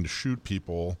of wanting to shoot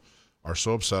people are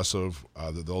so obsessive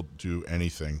that they'll do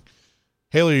anything.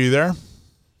 Haley, are you there?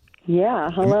 Yeah.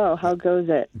 Hello. How goes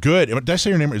it? Good. Did I say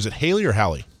your name? Is it Haley or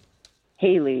Hallie?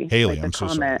 Haley. Haley. Like I'm so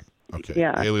sorry. Okay.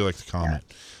 Yeah. Haley, like the comment.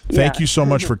 Yeah. Thank you so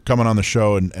much for coming on the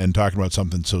show and talking about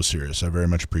something so serious. I very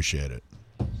much appreciate it.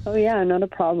 Oh, yeah. Not a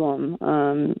problem.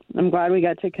 I'm glad we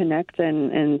got to connect,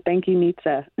 and thank you,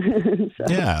 Nitsa.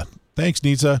 Yeah. Thanks,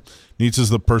 Nitsa. Nitsa's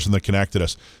the person that connected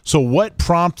us. So what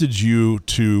prompted you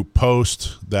to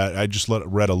post that? I just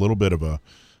read a little bit of a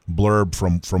blurb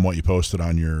from what you posted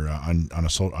on your on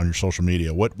your social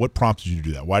media. What prompted you to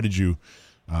do that? Why did you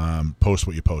post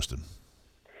what you posted?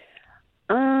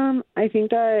 I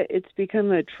think that it's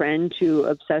become a trend to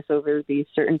obsess over these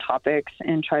certain topics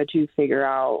and try to figure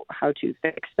out how to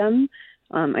fix them.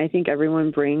 I think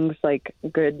everyone brings like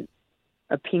good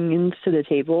opinions to the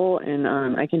table, and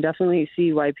I can definitely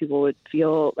see why people would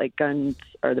feel like guns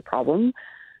are the problem.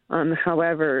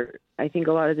 However, I think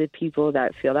a lot of the people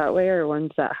that feel that way are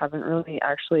ones that haven't really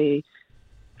actually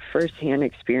firsthand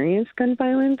experienced gun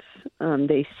violence.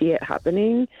 They see it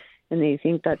happening, and they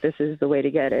think that this is the way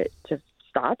to get it to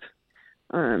stop.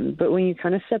 But when you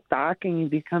kind of step back and you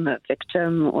become a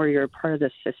victim or you're a part of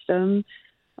the system,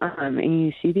 and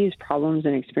you see these problems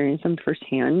and experience them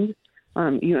firsthand,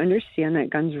 you understand that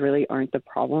guns really aren't the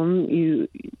problem.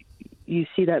 You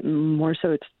see that more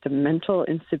so it's the mental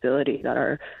instability that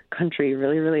our country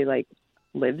really, really like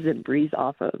lives and breathes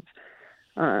off of.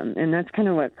 And that's kind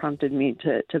of what prompted me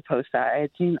to post that. I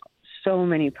had seen so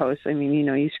many posts. I mean,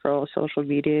 you scroll social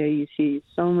media, you see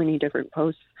so many different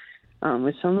posts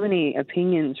with so many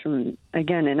opinions from,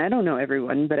 again, and I don't know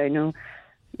everyone, but I know,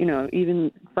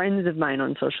 even friends of mine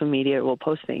on social media will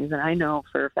post things, and I know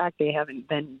for a fact they haven't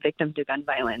been victim to gun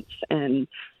violence, and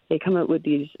they come up with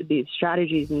these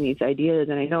strategies and these ideas,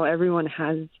 and I know everyone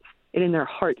has it in their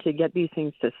heart to get these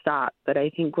things to stop. But I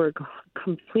think we're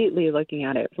completely looking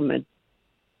at it from a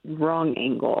wrong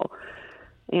angle.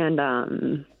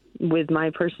 And with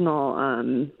my personal,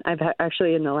 I've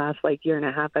actually in the last year and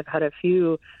a half, I've had a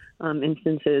few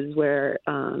instances where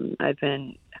I've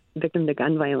been victim to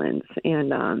gun violence,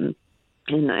 and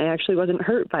I actually wasn't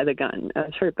hurt by the gun. I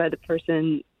was hurt by the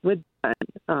person with the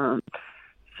gun.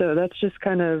 So that's just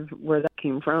kind of where that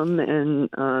came from, and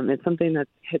it's something that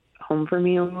hits home for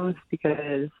me almost,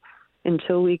 because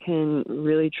until we can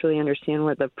really truly understand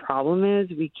what the problem is,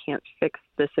 we can't fix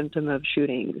the symptom of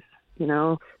shootings.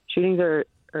 Shootings are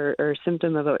a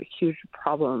symptom of a huge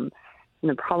problem,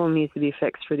 and the problem needs to be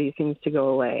fixed for these things to go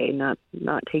away, not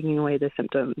taking away the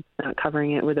symptom, not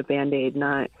covering it with a Band-Aid,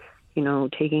 not,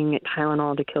 taking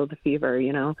Tylenol to kill the fever,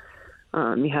 you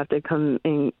have to come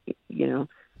and,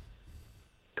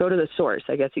 go to the source,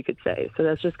 I guess you could say. So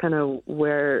that's just kind of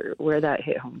where that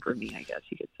hit home for me, I guess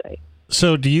you could say.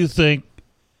 So do you think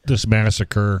this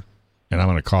massacre, and I'm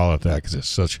going to call it that because it's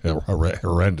such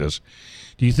horrendous,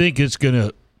 do you think it's going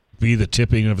to be the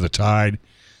tipping of the tide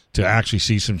to actually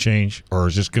see some change?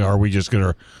 Or are we just going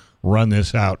to run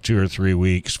this out 2 or 3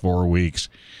 weeks, 4 weeks,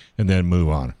 and then move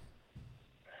on?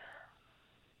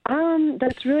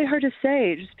 That's really hard to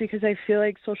say, just because I feel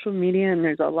like social media, and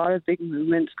there's a lot of big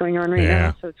movements going on right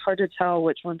now, so it's hard to tell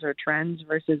which ones are trends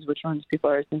versus which ones people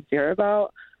are sincere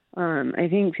about. I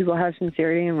think people have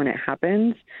sincerity in when it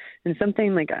happens, and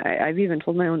something like I've even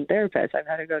told my own therapist I've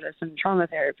had to go to some trauma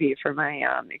therapy for my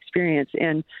experience,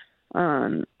 and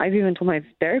I've even told my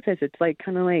therapist it's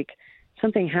kind of like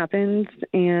something happens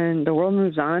and the world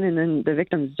moves on, and then the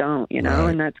victims don't, right.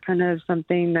 And that's kind of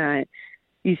something that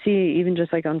you see even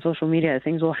just on social media.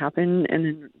 Things will happen and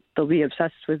then they'll be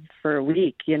obsessed with for a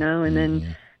week, and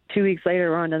then 2 weeks later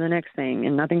we're on to the next thing,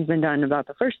 and nothing's been done about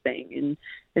the first thing. And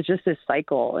it's just this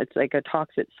cycle. It's like a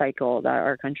toxic cycle that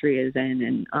our country is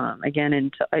in. And again,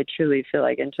 I truly feel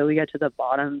like until we get to the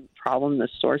bottom problem, the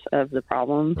source of the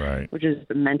problem, right, which is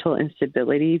the mental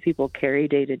instability people carry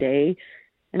day to day.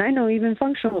 And I know even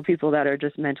functional people that are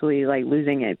just mentally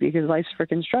losing it because life's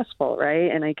freaking stressful,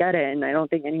 right? And I get it, and I don't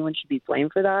think anyone should be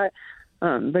blamed for that.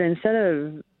 But instead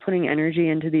of putting energy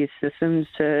into these systems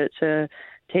to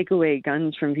take away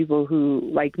guns from people who,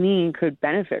 like me, could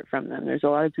benefit from them, there's a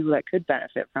lot of people that could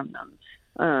benefit from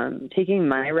them. Taking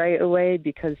my right away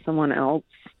because someone else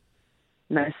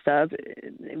messed up,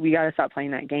 we got to stop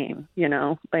playing that game,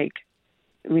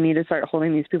 we need to start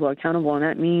holding these people accountable. And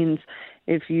that means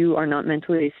if you are not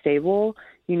mentally stable,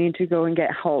 you need to go and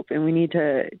get help. And we need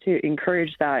to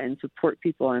encourage that and support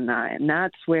people in that. And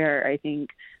that's where I think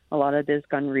a lot of this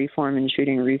gun reform and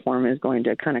shooting reform is going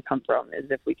to kind of come from, is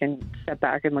if we can step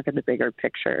back and look at the bigger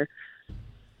picture.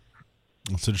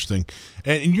 That's interesting.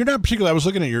 And you're not particularly, I was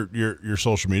looking at your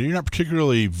social media, you're not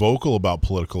particularly vocal about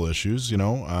political issues,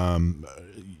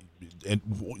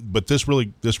 but this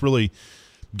really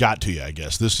got to you, I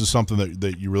guess. This is something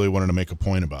that you really wanted to make a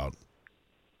point about.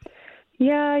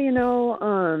 Yeah,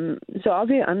 so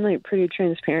I'm pretty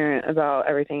transparent about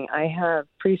everything. I have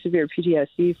pretty severe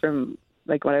PTSD from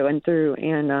what I went through,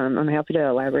 and I'm happy to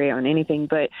elaborate on anything,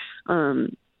 but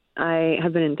I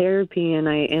have been in therapy, and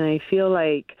I feel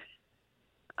like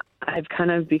I've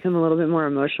kind of become a little bit more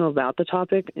emotional about the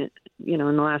topic, in the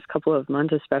last couple of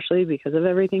months, especially because of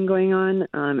everything going on.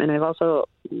 And I've also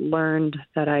learned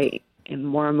that I am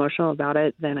more emotional about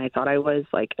it than I thought I was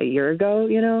a year ago,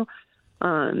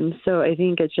 So I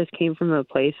think it just came from a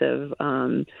place of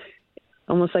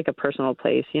almost like a personal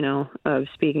place, of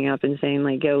speaking up and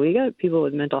saying yo, we got people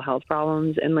with mental health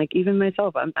problems. And even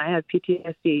myself, I have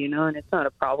PTSD, and it's not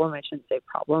a problem. I shouldn't say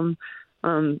problem.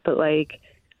 But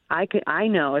I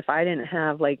know if I didn't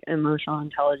have emotional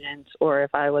intelligence, or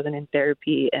if I wasn't in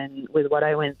therapy and with what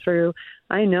I went through,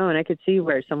 I know, and I could see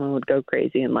where someone would go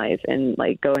crazy in life and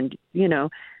go and,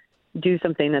 do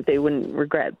something that they wouldn't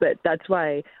regret. But that's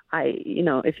why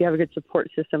if you have a good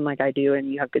support system like I do, and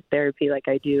you have good therapy like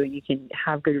I do, and you can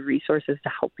have good resources to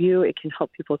help you, it can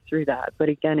help people through that. But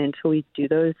again, until we do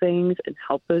those things and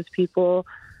help those people,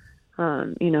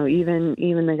 even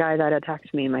the guy that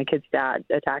attacked me, my kid's dad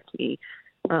attacked me,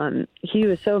 he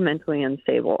was so mentally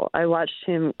unstable. I watched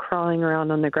him crawling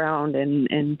around on the ground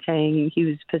and saying he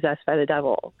was possessed by the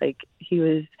devil. He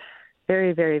was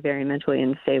very, very, very mentally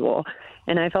unstable.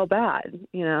 And I felt bad,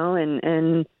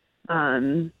 and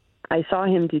I saw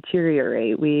him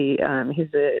deteriorate. He's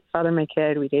the father of my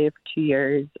kid. We dated for 2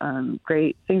 years.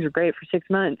 Great. Things were great for 6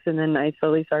 months. And then I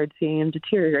slowly started seeing him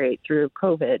deteriorate through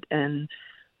COVID. And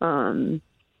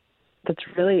that's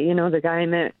really, the guy I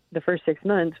met the first 6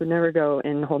 months would never go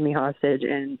and hold me hostage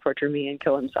and torture me and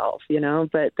kill himself,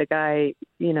 But the guy,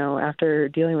 after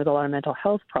dealing with a lot of mental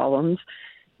health problems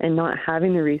and not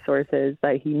having the resources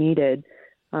that he needed,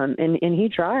 and he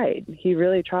tried. He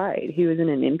really tried. He was in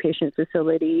an inpatient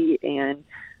facility, and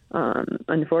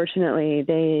unfortunately,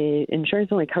 insurance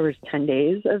only covers 10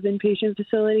 days of inpatient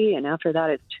facility, and after that,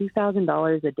 it's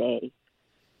 $2,000 a day.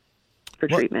 For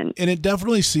treatment. And it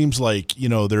definitely seems like,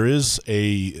 there is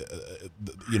a,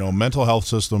 mental health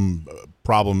system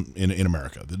problem in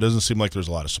America. It doesn't seem like there's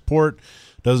a lot of support.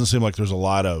 Doesn't seem like there's a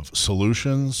lot of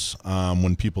solutions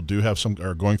when people do have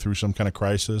are going through some kind of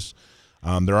crisis.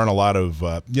 There aren't a lot of,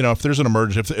 if there's an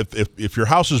emergency, if your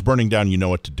house is burning down, you know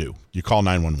what to do. You call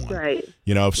 911. Right.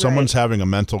 If someone's having a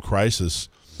mental crisis,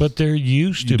 but there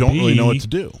used to be, you don't really know what to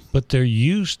do. But there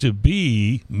used to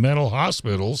be mental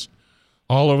hospitals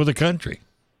all over the country.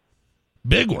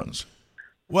 Big ones.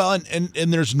 Well, and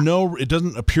there's it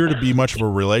doesn't appear to be much of a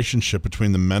relationship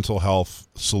between the mental health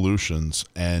solutions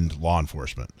and law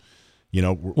enforcement.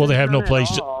 Well, they have no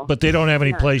place but they don't have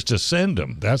any place to send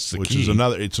them. That's the key. Which is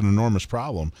it's an enormous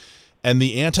problem. And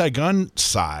the anti-gun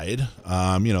side,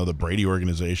 the Brady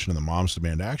organization and the Moms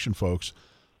Demand Action folks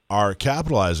are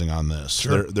capitalizing on this.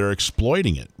 Sure. They're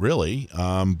exploiting it, really,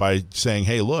 by saying,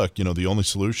 hey, look, the only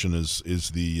solution is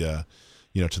the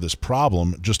to this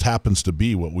problem just happens to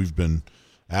be what we've been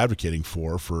advocating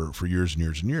for years and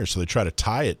years and years. So they try to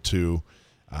tie it to,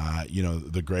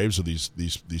 the graves of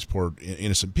these poor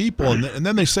innocent people, and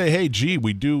then they say, hey, gee,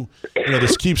 we do,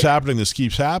 this keeps happening.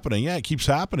 Yeah, it keeps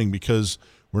happening because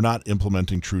we're not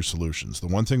implementing true solutions. The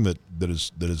one thing that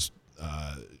is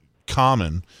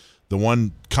common, the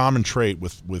one common trait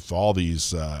with all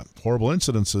these horrible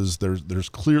incidences,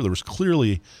 there was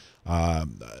clearly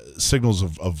signals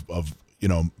of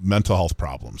mental health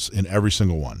problems in every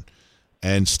single one.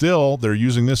 And still, they're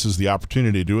using this as the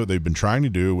opportunity to do what they've been trying to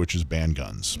do, which is ban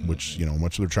guns, which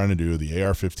they're trying to do. The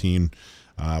AR-15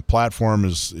 platform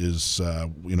is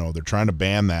they're trying to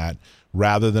ban that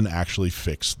rather than actually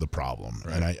fix the problem.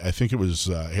 Right. And I think it was,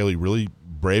 Haley, really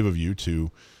brave of you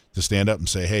to stand up and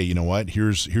say, hey, you know what,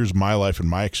 here's my life and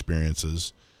my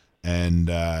experiences. And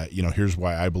here's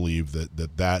why I believe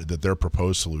that their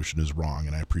proposed solution is wrong,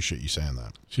 and I appreciate you saying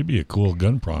that. She'd be a cool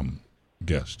gun prom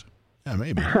guest. Yeah,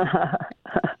 maybe.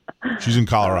 She's in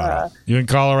Colorado. You in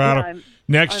Colorado? Yeah,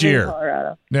 Next I'm year. in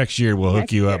Colorado. Next year we'll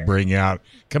hook you up, bring you out.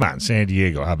 Come on, San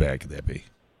Diego. How bad could that be?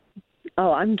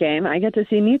 Oh, I'm game. I get to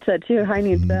see Nitsa too. Hi,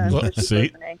 Nitsa. Let's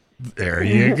see. There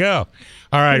you go.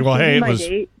 All right. Well,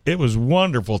 hey, it was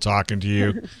wonderful talking to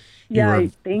you. Yeah,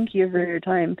 thank you for your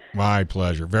time. My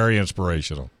pleasure. Very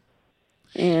inspirational.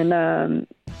 And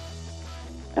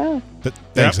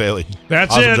thanks, Haley.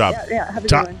 That's awesome it. Job. Yeah, have a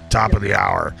good one. Top of the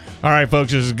hour. All right,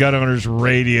 folks. This is Gun Owners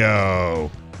Radio,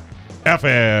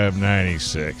 FM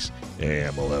 96,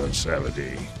 AM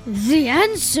 1170. The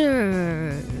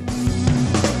answer.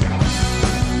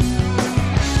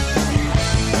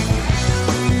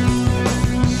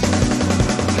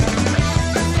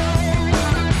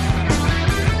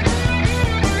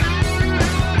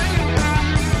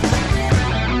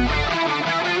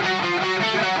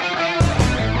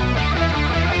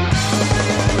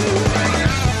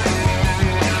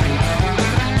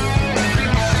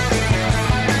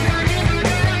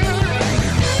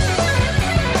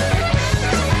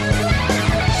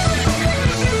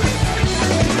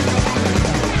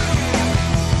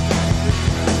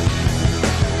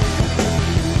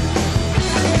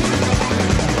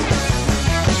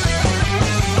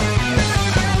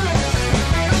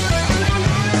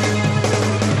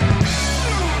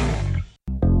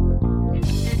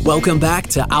 Welcome back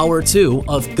to Hour 2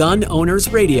 of Gun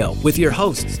Owners Radio with your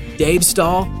hosts, Dave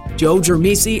Stahl, Joe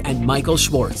Germisi, and Michael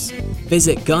Schwartz.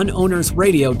 Visit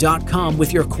gunownersradio.com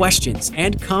with your questions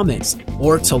and comments,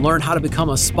 or to learn how to become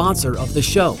a sponsor of the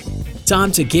show.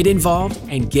 Time to get involved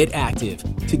and get active.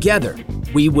 Together,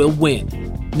 we will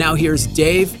win. Now here's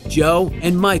Dave, Joe,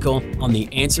 and Michael on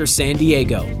The Answer San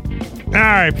Diego. All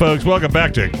right, folks, welcome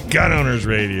back to Gun Owners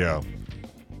Radio.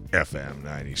 FM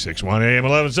 96.1 AM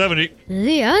 1170.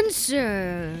 The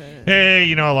answer. Hey,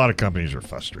 a lot of companies are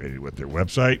frustrated with their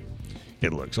website.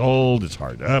 It looks old, it's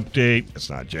hard to update, it's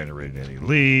not generating any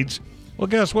leads. Well,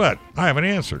 guess what? I have an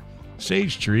answer.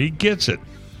 SageTree gets it.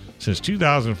 Since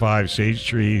 2005,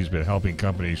 SageTree has been helping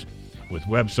companies with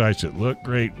websites that look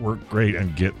great, work great,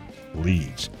 and get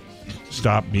leads.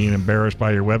 Stop being embarrassed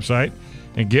by your website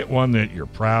and get one that you're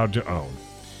proud to own.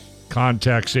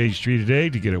 Contact SageTree today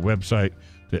to get a website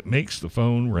that makes the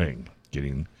phone ring.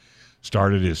 Getting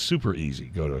started is super easy.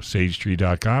 Go to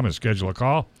sagetree.com and schedule a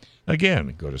call.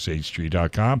 Again, go to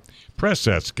sagetree.com, press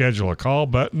that schedule a call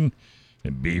button,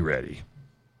 and be ready.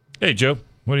 Hey, Joe,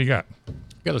 what do you got?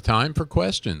 Got a time for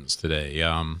questions today.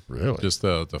 Really? Just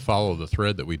to follow the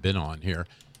thread that we've been on here.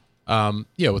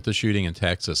 With the shooting in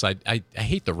Texas, I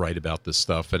hate to write about this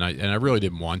stuff, and I really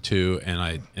didn't want to, and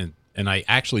I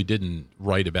actually didn't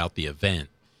write about the event,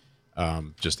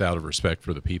 just out of respect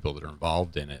for the people that are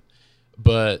involved in it.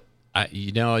 But I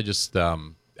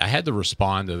had to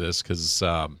respond to this because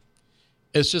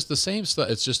it's just the same stuff.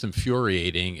 It's just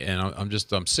infuriating, and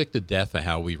I'm sick to death of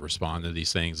how we respond to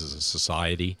these things as a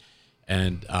society,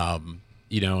 and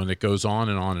and it goes on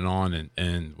and on and on,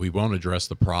 and we won't address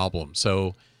the problem.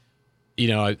 So,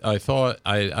 I thought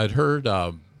I'd heard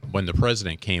when the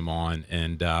president came on,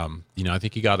 and I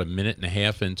think he got a minute and a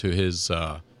half into his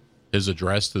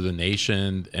address to the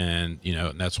nation, and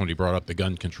that's when he brought up the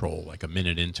gun control, like a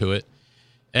minute into it.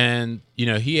 And,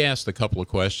 he asked a couple of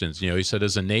questions. He said,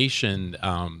 as a nation,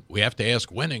 we have to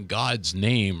ask, when in God's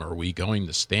name are we going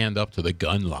to stand up to the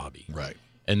gun lobby? Right.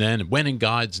 And then when in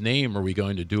God's name are we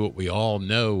going to do what we all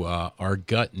know our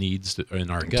gut needs to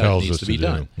be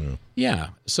done? Yeah.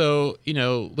 So,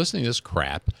 listening to this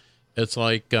crap, it's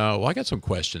like, I got some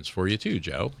questions for you too,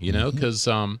 Joe, because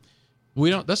we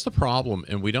don't, that's the problem.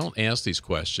 And we don't ask these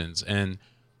questions. And,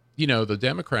 the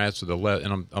Democrats or the left,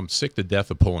 and I'm sick to death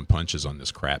of pulling punches on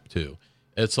this crap too.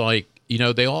 It's like,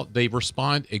 they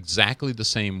respond exactly the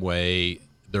same way.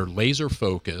 They're laser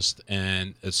focused,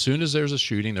 and as soon as there's a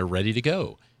shooting, they're ready to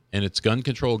go. And it's gun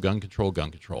control, gun control, gun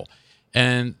control.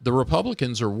 And the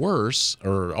Republicans are worse,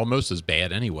 or almost as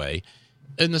bad anyway.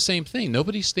 And the same thing.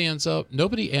 Nobody stands up.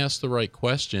 Nobody asks the right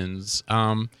questions.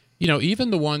 Even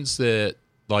the ones that,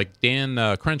 like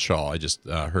Dan Crenshaw, I just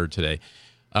heard today.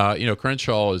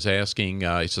 Crenshaw is asking,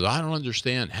 he says, I don't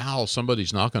understand how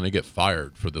somebody's not going to get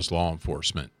fired for this law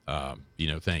enforcement,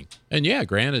 thing. And yeah,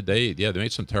 granted, they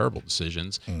made some terrible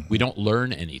decisions. Mm-hmm. We don't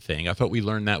learn anything. I thought we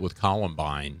learned that with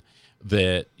Columbine,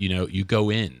 that, you go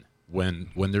in when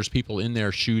there's people in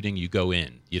there shooting, you go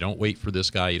in. You don't wait for this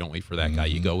guy. You don't wait for that guy.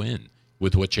 You go in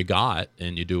with what you got,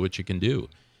 and you do what you can do.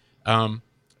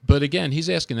 But again, he's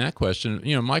asking that question.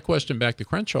 My question back to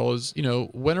Crenshaw is,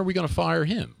 when are we going to fire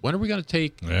him? When are we going to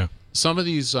take some of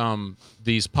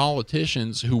these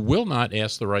politicians who will not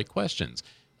ask the right questions?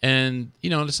 And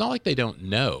it's not like they don't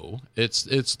know.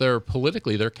 It's they're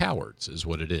cowards, is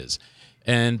what it is.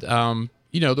 And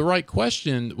the right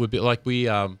question would be like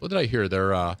what did I hear?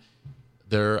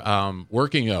 They're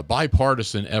working a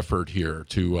bipartisan effort here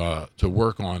to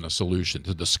work on a solution,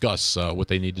 to discuss what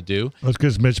they need to do. That's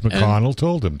because Mitch McConnell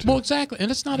told them to. Well, exactly. And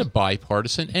it's not a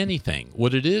bipartisan anything.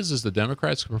 What it is the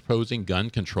Democrats are proposing gun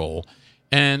control.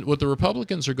 And what the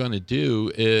Republicans are going to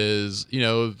do is,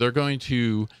 they're going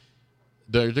to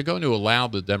allow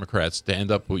the Democrats to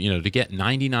end up, to get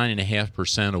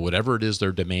 99.5% or whatever it is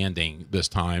they're demanding this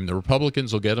time. The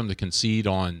Republicans will get them to concede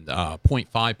on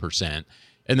 0.5%.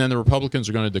 And then the Republicans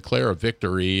are going to declare a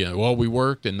victory. Well, we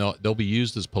worked, and they'll be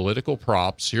used as political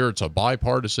props. Here, it's a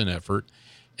bipartisan effort.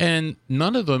 And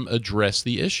none of them address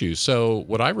the issue. So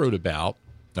what I wrote about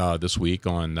this week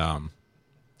on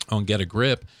Get a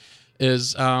Grip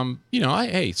is, some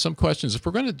questions. If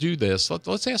we're going to do this,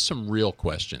 let's ask some real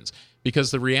questions.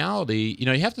 Because the reality,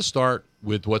 you have to start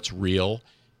with what's real.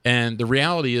 And the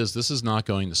reality is this is not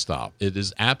going to stop. It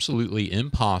is absolutely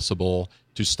impossible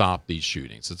to stop these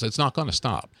shootings. It's not going to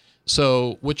stop.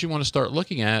 So what you want to start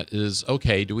looking at is,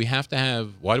 okay, why do we have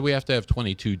to have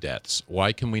 22 deaths?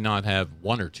 Why can we not have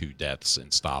 1 or 2 deaths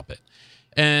and stop it?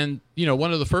 And,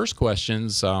 one of the first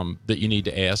questions that you need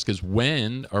to ask is,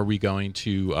 when are we going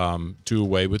to do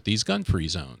away with these gun-free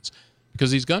zones?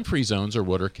 Because these gun-free zones are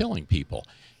what are killing people.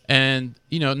 And,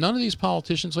 none of these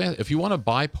politicians, if you want a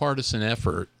bipartisan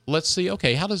effort, let's see,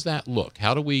 okay, how does that look?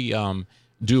 How do we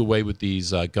do away with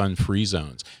these gun-free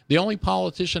zones? The only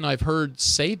politician I've heard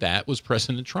say that was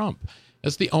President Trump.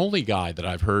 That's the only guy that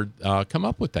I've heard come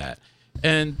up with that.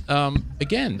 And,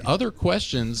 again, other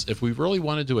questions, if we really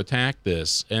wanted to attack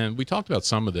this, and we talked about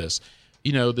some of this,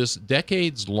 this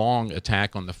decades-long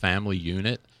attack on the family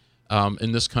unit,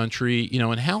 in this country,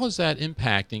 and how is that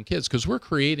impacting kids? Because we're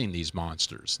creating these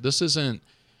monsters. This isn't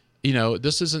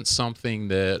something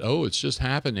that, it's just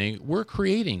happening. We're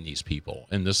creating these people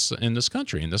in this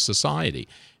country, in this society.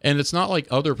 And it's not like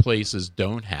other places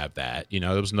don't have that.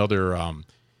 There was another,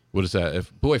 what is that?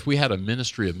 If we had a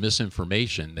ministry of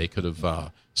misinformation, they could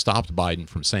have stopped Biden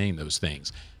from saying those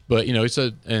things. But, he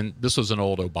said, and this was an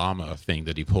old Obama thing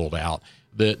that he pulled out,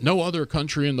 that no other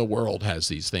country in the world has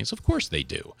these things. Of course they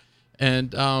do.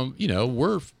 And,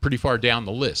 we're pretty far down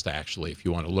the list, actually, if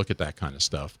you want to look at that kind of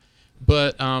stuff.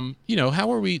 But,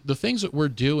 how are we, the things that we're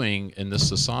doing in this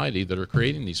society that are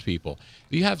creating these people?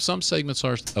 You have some segments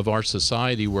of our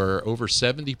society where over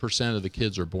 70% of the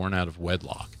kids are born out of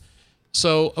wedlock.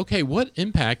 So, okay, what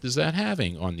impact is that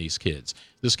having on these kids?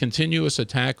 This continuous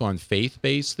attack on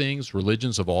faith-based things,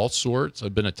 religions of all sorts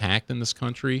have been attacked in this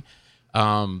country.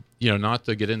 Not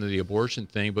to get into the abortion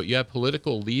thing, but you have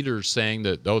political leaders saying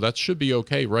that, that should be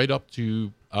okay right up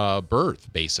to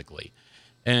birth, basically.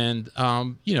 And,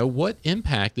 what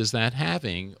impact is that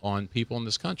having on people in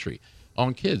this country,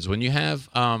 on kids? When you have,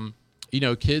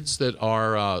 kids that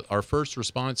are, our first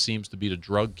response seems to be to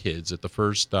drug kids at the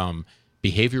first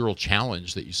behavioral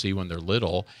challenge that you see when they're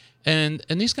little. And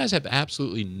these guys have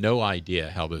absolutely no idea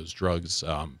how those drugs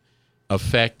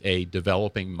affect a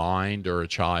developing mind or a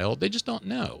child. They just don't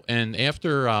know. And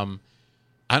after,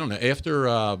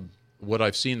 what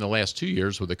I've seen the last 2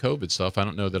 years with the COVID stuff, I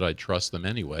don't know that I'd trust them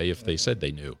anyway if they said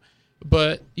they knew.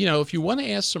 But, if you want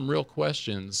to ask some real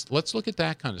questions, let's look at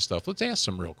that kind of stuff. Let's ask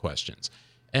some real questions.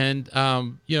 And,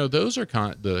 those are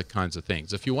the kinds of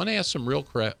things. If you want to ask some real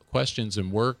questions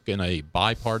and work in a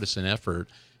bipartisan effort,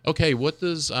 okay, what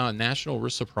does national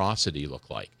reciprocity look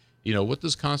like? What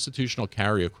does constitutional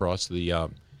carry across the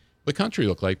country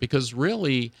look like? Because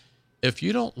really, if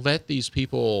you don't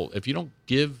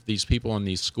give these people in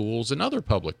these schools and other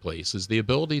public places the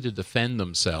ability to defend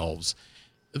themselves,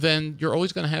 then you're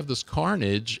always going to have this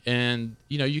carnage, and,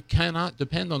 you cannot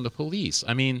depend on the police.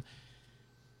 I mean,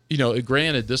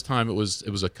 granted, this time it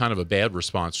was a kind of a bad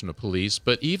response from the police,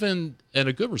 but even and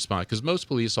a good response, because most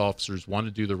police officers want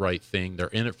to do the right thing. They're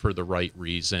in it for the right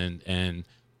reason, and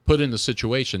put in the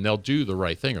situation, they'll do the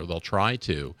right thing, or they'll try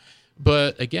to.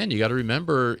 But again, you got to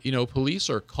remember, police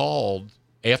are called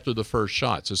after the first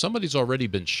shot. So somebody's already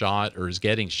been shot or is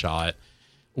getting shot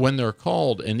when they're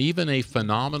called, and even a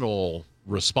phenomenal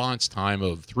response time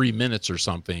of 3 minutes or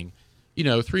something.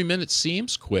 3 minutes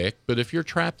seems quick, but if you're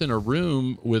trapped in a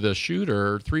room with a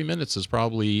shooter, 3 minutes is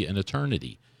probably an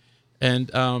eternity. And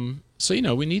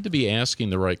so, we need to be asking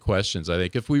the right questions, I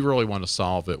think, if we really want to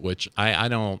solve it, which I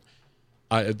don't.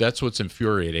 That's what's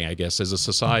infuriating, I guess. As a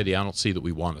society, I don't see that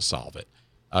we want to solve it.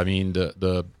 I mean,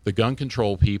 the gun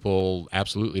control people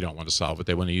absolutely don't want to solve it.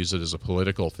 They want to use it as a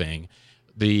political thing.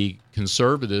 The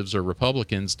conservatives or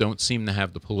Republicans don't seem to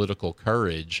have the political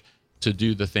courage to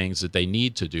do the things that they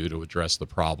need to do to address the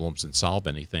problems and solve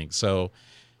anything. So,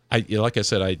 like I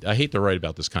said, I hate to write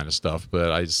about this kind of stuff,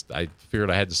 but I figured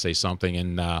I had to say something,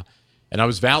 and I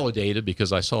was validated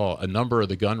because I saw a number of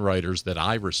the gun writers that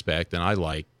I respect and I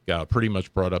like pretty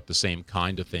much brought up the same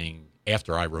kind of thing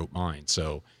after I wrote mine.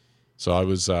 So I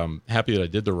was happy that I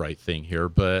did the right thing here.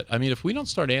 But, I mean, if we don't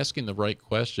start asking the right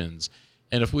questions,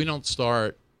 and if we don't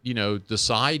start,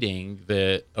 deciding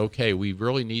that, okay, we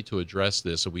really need to address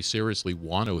this, and we seriously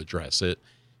want to address it,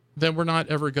 then we're not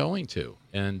ever going to.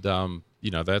 And,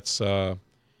 that's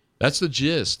the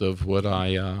gist of what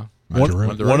I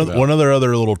one of their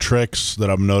other little tricks that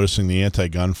I'm noticing the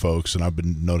anti-gun folks, and I've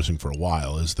been noticing for a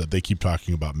while, is that they keep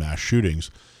talking about mass shootings.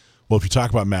 Well, if you talk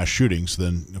about mass shootings,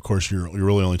 then of course you're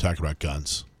really only talking about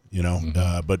guns,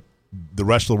 But the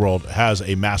rest of the world has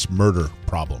a mass murder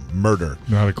problem. Murder,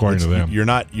 not according to them. You're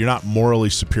not morally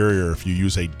superior if you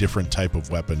use a different type of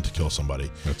weapon to kill somebody.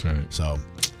 That's right. So,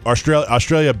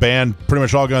 Australia banned pretty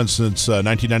much all guns since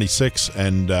 1996,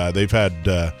 and they've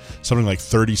had something like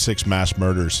 36 mass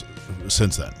murders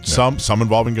since then. Yeah. Some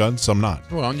involving guns, some not.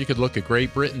 Well, and you could look at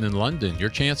Great Britain and London. Your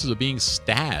chances of being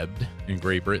stabbed in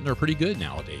Great Britain are pretty good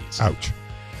nowadays. Ouch.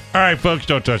 All right, folks,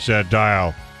 don't touch that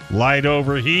dial. Light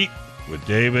Overheat with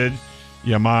David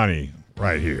Yamani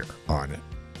right here on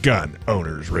Gun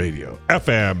Owners Radio,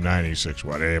 FM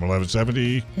 96.1 AM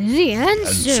 1170. The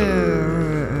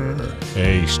answer.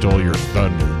 Hey, stole your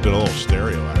thunder. Did a little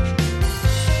stereo action.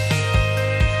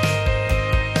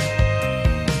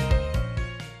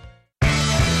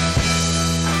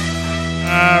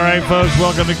 All right, folks,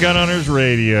 welcome to Gun Owners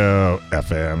Radio,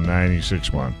 FM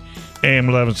 96.1 AM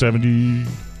 1170.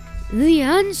 The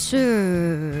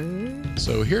answer.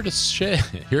 So here to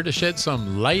shed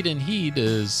some light and heat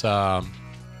is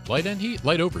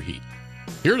light overheat.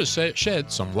 Here to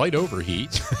shed some light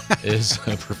overheat is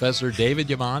Professor David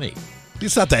Yamani.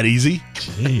 It's not that easy.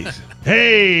 Jeez.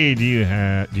 Hey,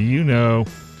 do you know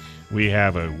we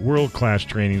have a world-class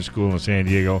training school in San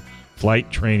Diego,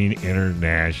 Flight Training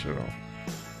International.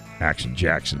 Action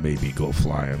Jackson maybe go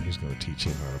fly him. He's going to teach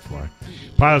him how to fly.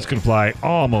 Pilots can fly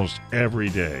almost every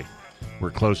day. We're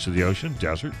close to the ocean,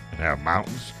 desert, and have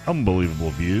mountains,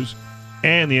 unbelievable views,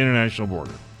 and the international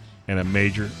border, and a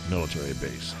major military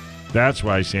base. That's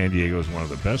why San Diego is one of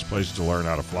the best places to learn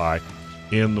how to fly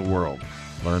in the world.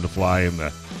 Learn to fly in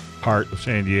the heart of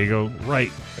San Diego,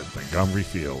 right at Montgomery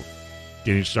Field.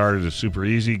 Getting started is super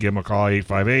easy. Give them a call,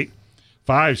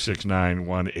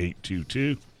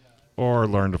 858-569-1822, or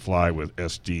learn to fly with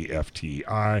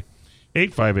SDFTI,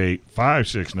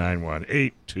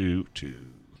 858-569-1822.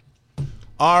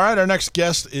 All right, our next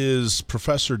guest is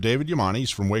Professor David Yamane. He's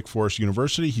from Wake Forest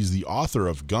University. He's the author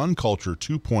of Gun Culture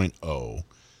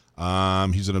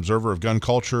 2.0. He's an observer of gun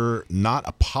culture, not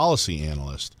a policy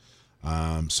analyst.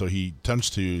 So he tends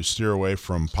to steer away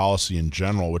from policy in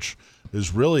general, which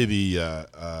is really the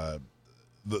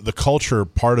culture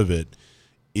part of it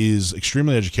is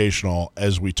extremely educational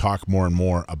as we talk more and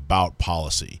more about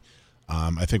policy.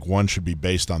 I think one should be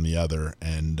based on the other,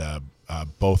 and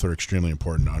both are extremely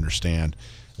important to understand.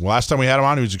 Last time we had him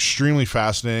on, he was extremely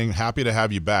fascinating. Happy to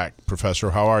have you back,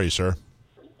 Professor. How are you, sir?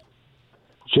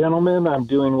 Gentlemen, I'm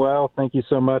doing well. Thank you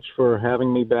so much for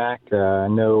having me back. I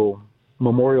know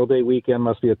Memorial Day weekend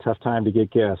must be a tough time to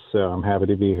get guests, so I'm happy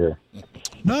to be here.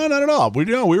 No, not at all. We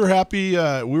were happy.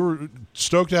 We were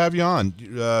stoked to have you on.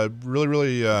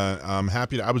 Really, I'm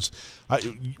happy.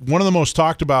 One of the most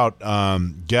talked about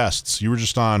guests. You were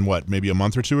just on maybe a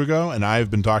month or two ago, and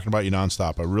I've been talking about you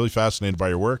nonstop. I'm really fascinated by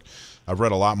your work. I've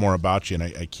read a lot more about you, and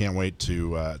I can't wait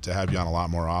to have you on a lot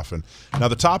more often. Now,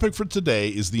 the topic for today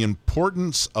is the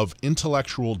importance of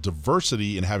intellectual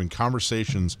diversity in having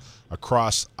conversations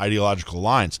across ideological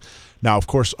lines. Now, of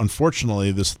course,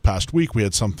 unfortunately, this past week we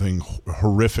had something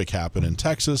horrific happen in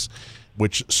Texas,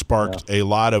 which sparked a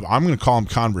lot of, I'm going to call them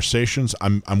conversations.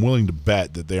 I'm willing to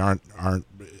bet that they aren't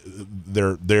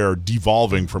they're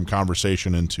devolving from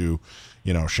conversation into,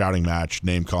 shouting match,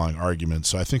 name calling arguments.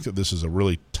 So I think that this is a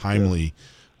really timely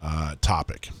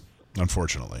topic,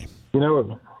 unfortunately.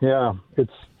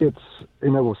 It's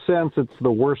in a sense, it's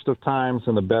the worst of times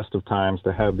and the best of times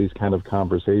to have these kind of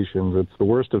conversations. It's the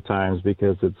worst of times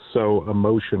because it's so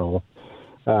emotional,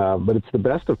 but it's the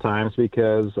best of times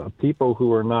because people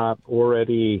who are not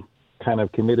already kind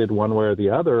of committed one way or the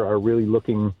other are really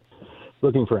looking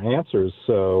for answers.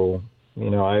 So,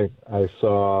 I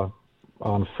saw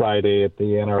on Friday at the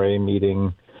NRA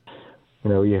meeting,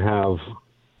 you have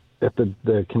at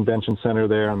the convention center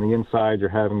there on the inside, you're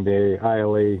having the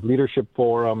ILA leadership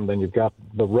forum, then you've got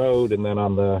the road, and then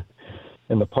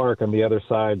in the park on the other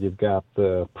side, you've got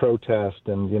the protest.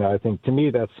 And, I think to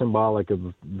me that's symbolic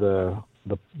of the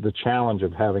challenge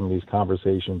of having these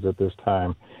conversations at this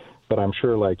time. But I'm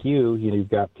sure like you've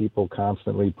got people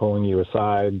constantly pulling you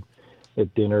aside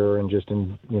at dinner and just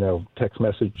in, text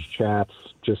message chats,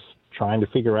 just trying to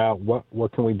figure out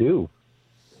what can we do.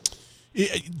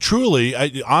 Truly,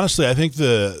 honestly, I think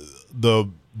the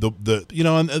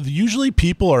and usually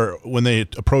people are, when they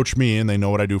approach me and they know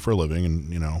what I do for a living,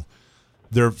 and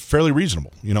they're fairly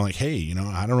reasonable. Like, hey,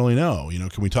 I don't really know.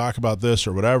 Can we talk about this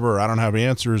or whatever? I don't have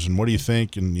answers, and what do you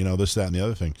think? And this, that, and the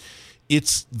other thing.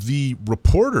 It's the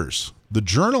reporters, the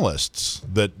journalists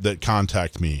that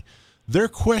contact me. Their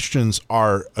questions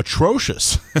are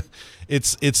atrocious.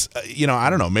 It's I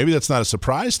don't know, maybe that's not a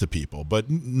surprise to people, but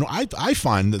I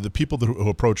find that the people who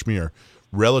approach me are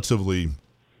relatively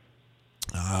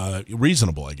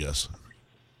reasonable, I guess.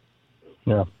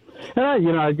 Yeah.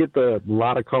 And I get a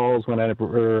lot of calls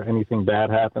whenever anything bad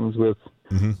happens with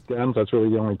guns. That's really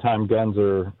the only time guns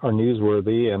are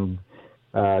newsworthy. And,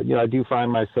 I do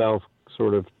find myself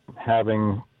sort of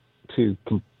having to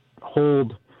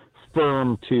hold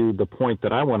firm to the point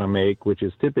that I want to make, which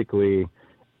is typically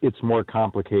it's more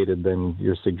complicated than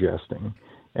you're suggesting.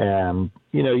 And,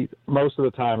 most of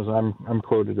the times I'm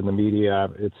quoted in the media,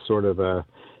 it's sort of a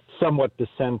somewhat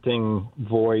dissenting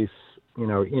voice, in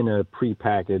a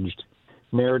prepackaged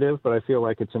narrative. But I feel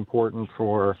like it's important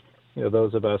for,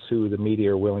 those of us who the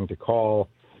media are willing to call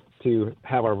to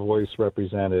have our voice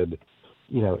represented,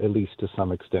 at least to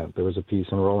some extent. There was a piece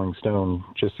in Rolling Stone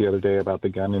just the other day about the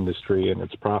gun industry and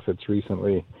its profits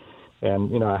recently.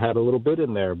 And, I had a little bit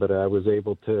in there, but I was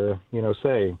able to,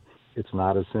 say it's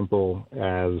not as simple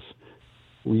as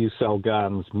you sell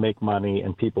guns, make money,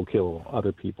 and people kill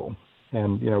other people.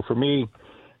 And, for me,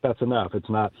 that's enough. It's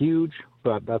not huge,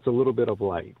 but that's a little bit of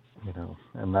light,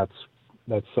 and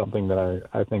that's something that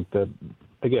I think that,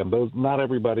 again, not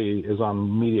everybody is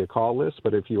on media call lists,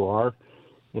 but if you are,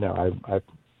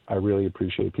 I really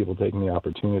appreciate people taking the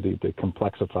opportunity to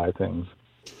complexify things.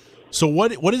 So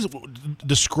what is,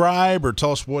 describe or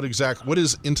tell us what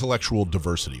is intellectual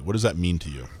diversity? What does that mean to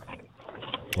you?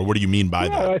 Or what do you mean by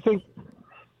that? I think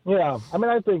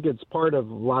it's part of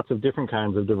lots of different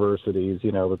kinds of diversities,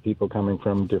 with people coming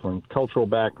from different cultural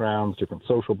backgrounds, different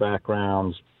social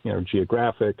backgrounds,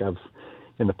 geographic. I've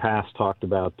in the past talked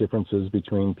about differences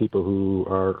between people who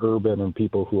are urban and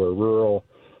people who are rural.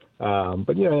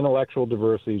 But, intellectual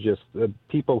diversity is just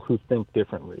people who think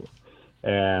differently.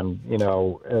 And,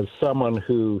 as someone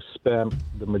who spent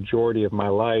the majority of my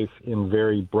life in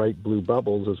very bright blue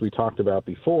bubbles, as we talked about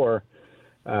before,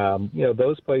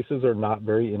 those places are not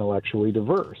very intellectually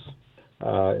diverse.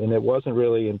 And it wasn't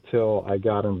really until I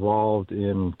got involved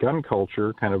in gun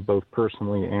culture, kind of both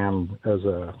personally and as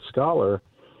a scholar,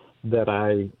 that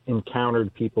I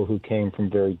encountered people who came from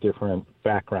very different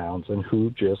backgrounds and who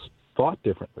just thought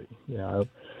differently.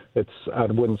 I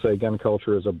wouldn't say gun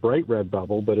culture is a bright red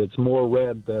bubble, but it's more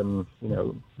red than,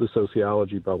 the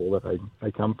sociology bubble that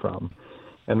I come from.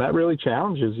 And that really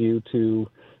challenges you to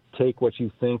take what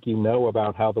you think you know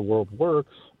about how the world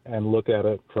works and look at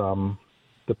it from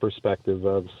the perspective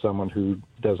of someone who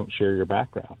doesn't share your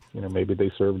background. Maybe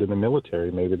they served in the military,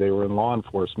 maybe they were in law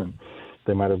enforcement,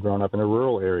 they might have grown up in a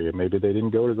rural area, maybe they didn't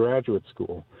go to graduate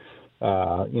school.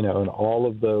 And all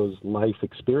of those life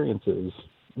experiences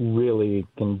really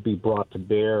can be brought to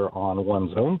bear on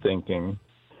one's own thinking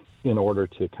in order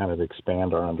to kind of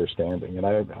expand our understanding. And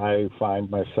I find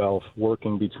myself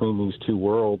working between these two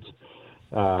worlds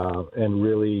and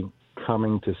really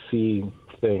coming to see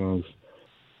things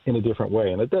in a different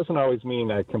way. And it doesn't always mean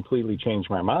I completely change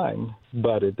my mind,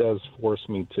 but it does force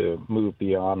me to move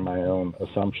beyond my own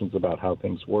assumptions about how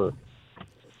things work.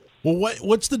 Well,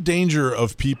 what's the danger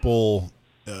of people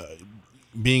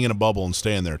being in a bubble and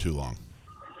staying there too long?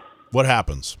 What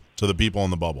happens to the people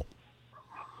in the bubble?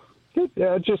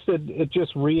 It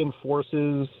just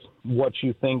reinforces what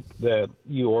you think that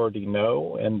you already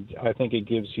know, and I think it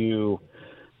gives you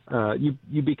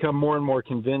you become more and more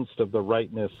convinced of the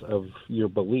rightness of your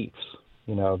beliefs.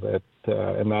 And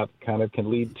that kind of can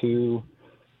lead to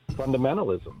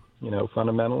fundamentalism.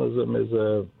 Fundamentalism is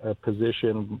a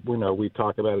position. We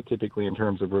talk about it typically in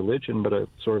terms of religion, but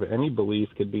sort of any belief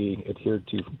could be adhered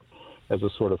to as a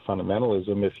sort of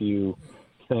fundamentalism if you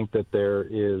think that there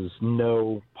is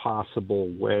no possible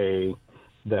way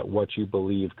that what you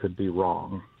believe could be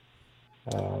wrong.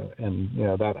 And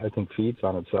that I think feeds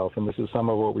on itself. And this is some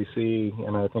of what we see,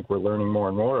 and I think we're learning more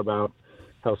and more about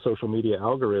how social media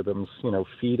algorithms,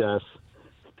 feed us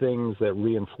things that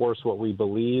reinforce what we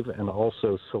believe and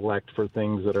also select for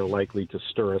things that are likely to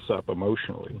stir us up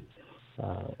emotionally.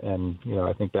 And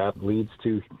I think that leads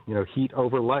to, heat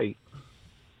over light.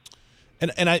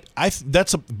 And I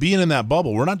that's being in that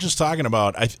bubble. We're not just talking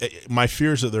about, my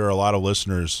fear is that there are a lot of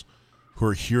listeners who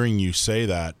are hearing you say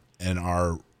that and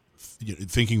are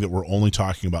thinking that we're only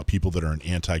talking about people that are in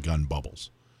anti-gun bubbles.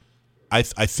 I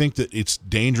think that it's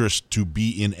dangerous to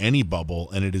be in any bubble,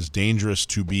 and it is dangerous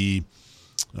to be,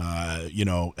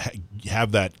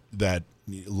 have that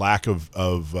lack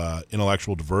of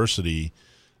intellectual diversity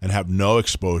and have no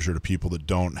exposure to people that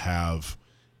don't have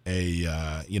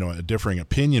a differing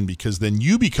opinion, because then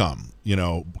you become,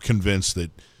 convinced that,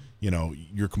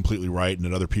 you're completely right and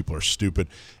that other people are stupid.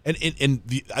 And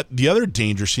the other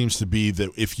danger seems to be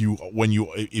that if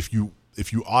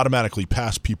you automatically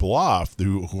pass people off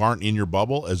who aren't in your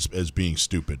bubble as being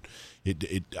stupid,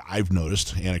 I've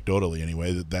noticed anecdotally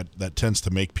anyway that tends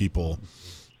to make people,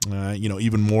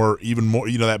 even more,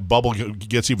 that bubble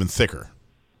gets even thicker.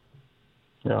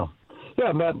 Yeah.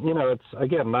 And that, it's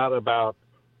again not about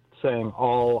saying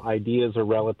all ideas are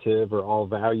relative or all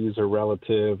values are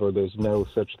relative or there's no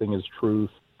such thing as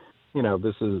truth.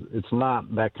 It's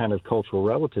not that kind of cultural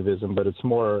relativism, but it's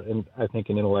more, I think,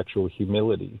 an intellectual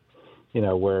humility,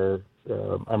 where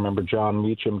I remember John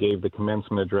Meacham gave the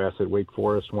commencement address at Wake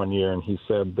Forest one year, and he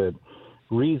said that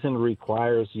reason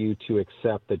requires you to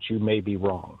accept that you may be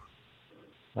wrong.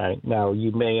 Right? Now,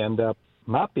 you may end up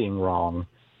not being wrong,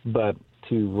 but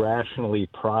to rationally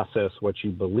process what you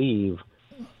believe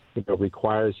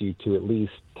requires you to at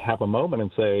least have a moment and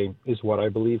say, is what I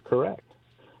believe correct?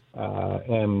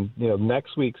 And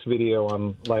next week's video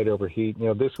on Light Over Heat,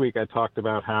 this week I talked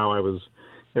about how I was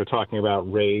talking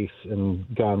about race and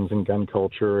guns and gun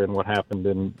culture and what happened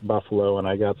in Buffalo, and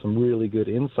I got some really good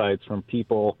insights from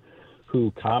people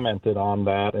who commented on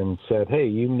that and said, hey,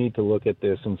 you need to look at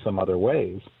this in some other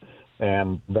ways.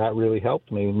 And that really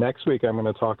helped me. Next week I'm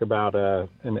going to talk about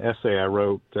an essay I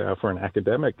wrote for an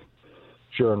academic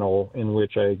journal in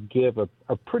which I give a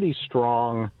pretty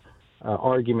strong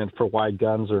argument for why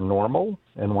guns are normal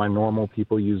and why normal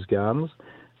people use guns,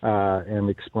 and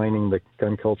explaining the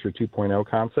gun culture 2.0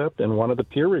 concept. And one of the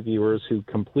peer reviewers who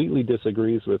completely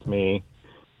disagrees with me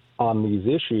on these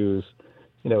issues,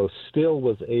 still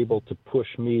was able to push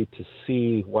me to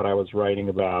see what I was writing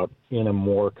about in a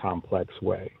more complex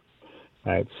way.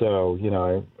 Right? So,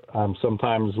 I'm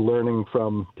sometimes learning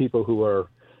from people who are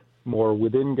more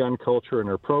within gun culture and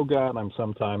are pro-gun. I'm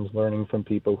sometimes learning from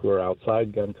people who are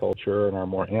outside gun culture and are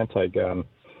more anti-gun.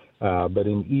 But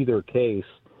in either case,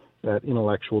 that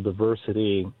intellectual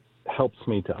diversity helps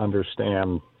me to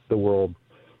understand the world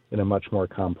in a much more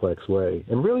complex way.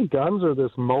 And really, guns are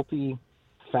this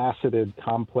multifaceted,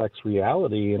 complex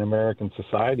reality in American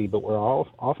society, but we're all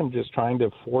often just trying to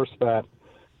force that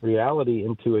reality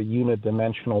into a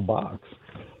unidimensional box.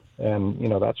 And,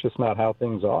 that's just not how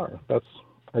things are. That's,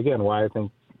 again, why I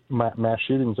think mass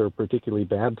shootings are a particularly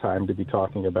bad time to be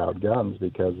talking about guns,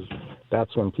 because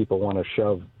that's when people want to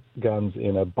shove guns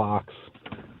in a box,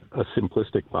 a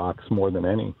simplistic box, more than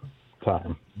any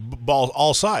time.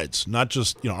 All sides, not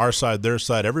just our side, their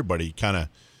side, everybody kind of,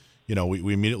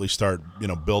 we immediately start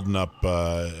building up,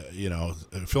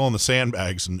 filling the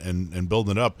sandbags and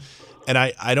building it up. And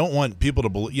I don't want people to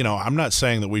believe, I'm not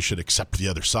saying that we should accept the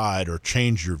other side or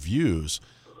change your views,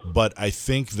 but I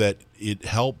think that it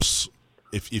helps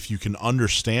if you can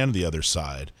understand the other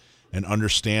side and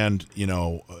understand,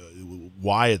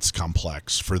 why it's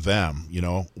complex for them,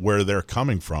 where they're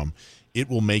coming from. It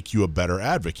will make you a better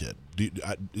advocate.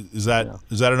 Is that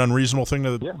an unreasonable thing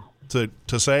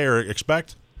to say or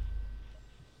expect?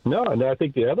 No, and I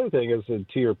think the other thing is,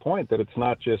 to your point, that it's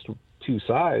not just two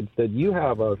sides, that you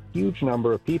have a huge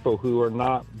number of people who are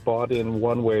not bought in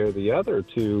one way or the other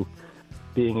to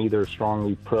being either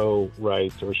strongly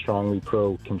pro-rights or strongly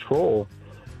pro-control,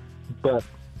 but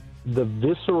the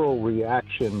visceral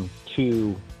reaction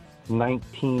to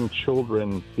 19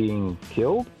 children being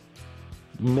killed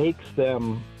makes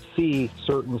them see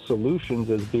certain solutions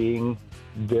as being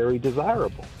very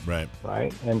desirable. Right.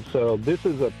 And so this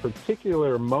is a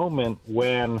particular moment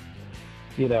when,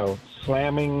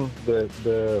 slamming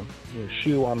the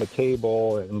shoe on the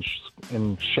table and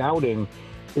shouting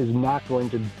is not going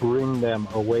to bring them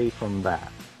away from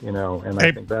that, and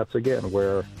I think that's, again,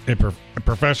 where... Hey,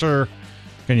 Professor,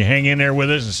 can you hang in there with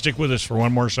us and stick with us for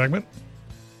one more segment?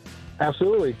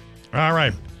 Absolutely. All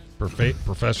right.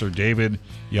 Professor David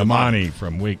Yamane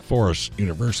from Wake Forest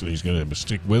University is going to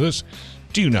stick with us.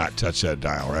 Do not touch that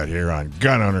dial right here on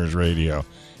Gun Owners Radio,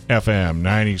 FM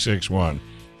 96.1,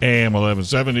 AM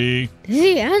 1170.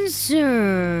 The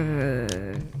Answer.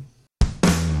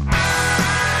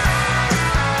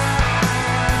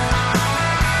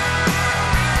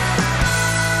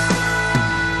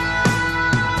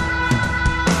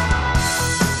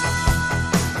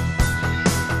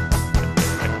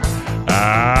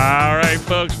 All right,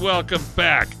 folks, welcome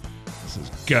back. This is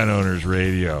Gun Owners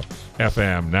Radio,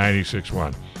 FM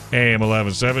 96.1, AM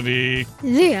 1170.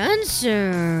 The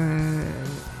Answer.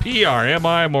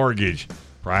 PRMI Mortgage,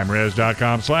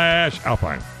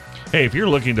 primeres.com/Alpine. Hey, if you're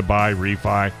looking to buy,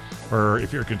 refi, or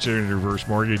if you're considering a reverse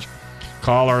mortgage,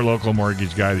 call our local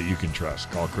mortgage guy that you can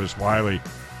trust. Call Chris Wiley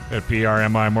at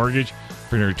PRMI Mortgage.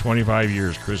 For nearly 25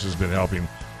 years, Chris has been helping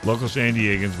local San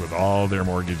Diegans with all their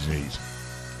mortgage needs.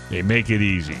 They make it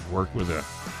easy. Work with a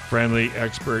friendly,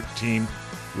 expert team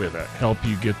with help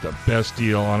you get the best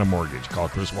deal on a mortgage. Call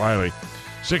Chris Wiley,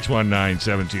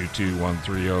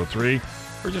 619-722-1303,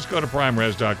 or just go to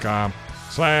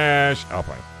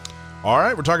primeres.com/Alpine. All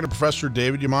right, we're talking to Professor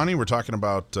David Yamane. We're talking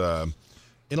about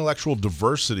intellectual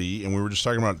diversity, and we were just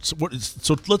talking about, so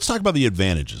let's talk about the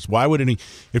advantages. Why would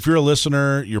if you're a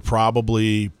listener, you're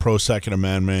probably pro-Second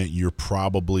Amendment, you're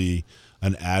probably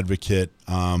an advocate.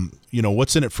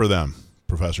 What's in it for them,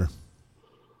 Professor?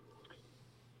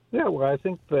 Yeah, well, I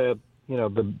think that,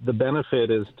 the benefit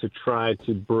is to try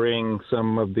to bring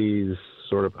some of these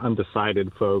sort of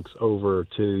undecided folks over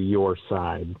to your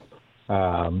side.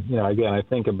 Again, I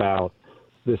think about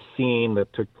this scene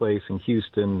that took place in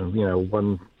Houston,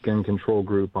 one gun control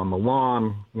group on the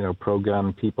lawn,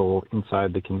 pro-gun people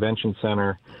inside the convention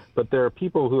center. But there are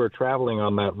people who are traveling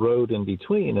on that road in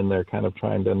between, and they're kind of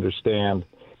trying to understand,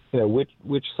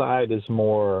 which side is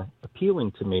more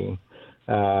appealing to me.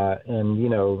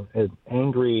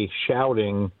 Angry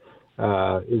shouting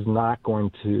is not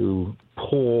going to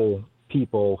pull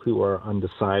people who are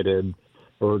undecided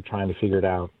or trying to figure it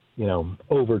out,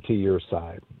 over to your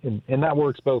side. And that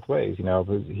works both ways.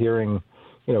 Hearing,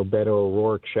 Beto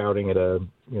O'Rourke shouting at a,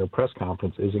 press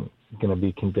conference isn't going to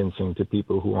be convincing to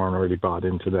people who aren't already bought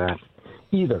into that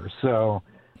either. So,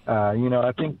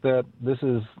 I think that this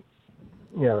is,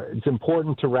 it's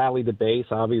important to rally the base.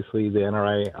 Obviously, the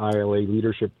NRA-ILA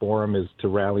Leadership Forum is to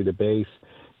rally the base.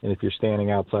 And if you're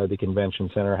standing outside the convention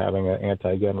center having an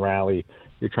anti-gun rally,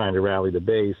 you're trying to rally the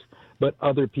base. But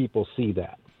other people see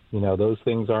that. Those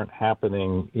things aren't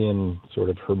happening in sort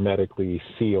of hermetically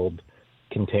sealed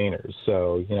containers.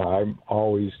 So, I'm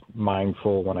always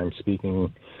mindful when I'm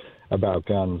speaking about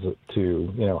guns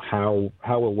to, how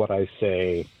will what I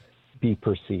say be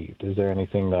perceived? Is there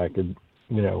anything that I could,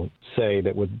 say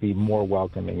that would be more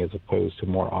welcoming as opposed to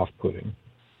more off-putting?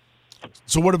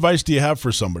 So what advice do you have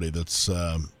for somebody that's,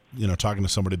 talking to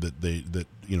somebody that they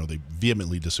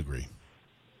vehemently disagree?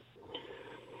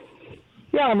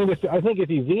 Yeah, I mean, I think if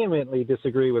you vehemently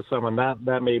disagree with someone,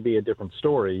 that may be a different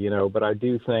story, but I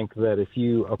do think that if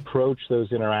you approach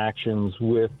those interactions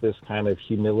with this kind of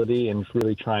humility and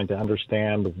really trying to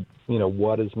understand,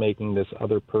 what is making this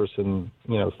other person,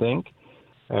 think,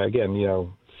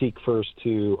 again, seek first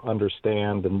to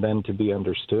understand and then to be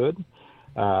understood,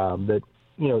 that,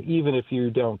 even if you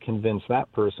don't convince that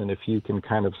person, if you can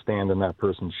kind of stand in that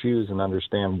person's shoes and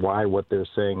understand why what they're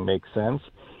saying makes sense,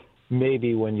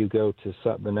 maybe when you go to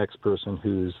the next person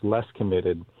who's less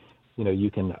committed,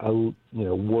 you can,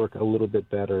 work a little bit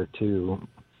better to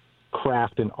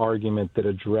craft an argument that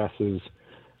addresses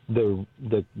the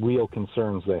real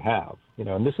concerns they have.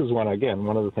 And this is one of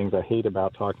the things I hate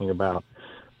about talking about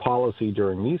policy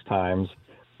during these times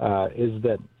is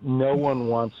that no one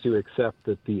wants to accept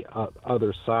that the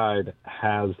other side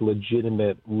has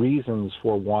legitimate reasons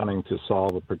for wanting to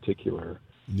solve a particular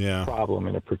problem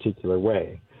in a particular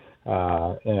way.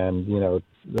 And,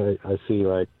 I see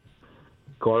like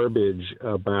garbage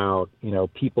about,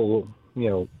 people,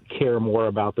 care more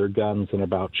about their guns than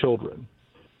about children,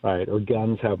 right? Or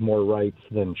guns have more rights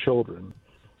than children.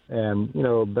 And,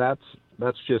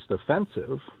 that's just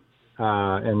offensive.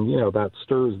 And, that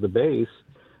stirs the base,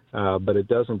 but it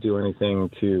doesn't do anything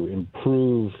to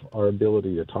improve our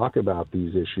ability to talk about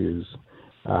these issues.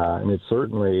 And it's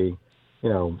certainly,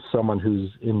 someone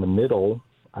who's in the middle,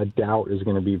 I doubt is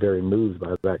going to be very moved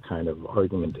by that kind of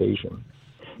argumentation.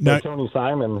 Now, Tony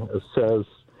Simon says,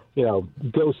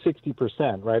 go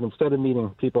 60%, right? Instead of meeting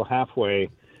people halfway,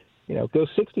 go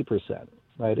 60%,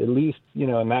 right? At least,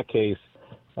 in that case,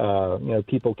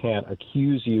 people can't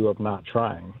accuse you of not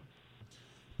trying.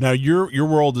 Now, your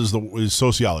world is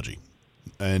sociology,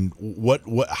 and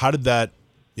how did that?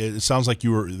 It sounds like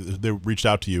they reached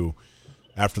out to you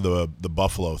after the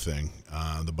Buffalo thing,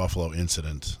 the Buffalo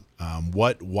incident.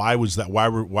 Why was that? Why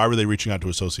were they reaching out to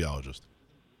a sociologist?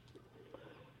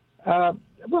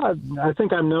 Well, I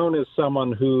think I'm known as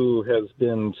someone who has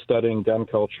been studying gun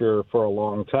culture for a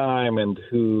long time and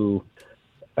who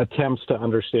attempts to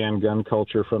understand gun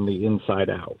culture from the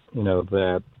inside out.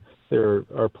 That there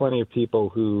are plenty of people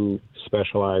who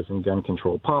specialize in gun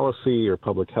control policy or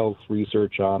public health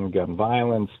research on gun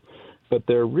violence, but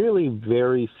there are really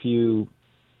very few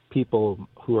people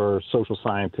who are social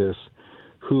scientists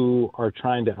who are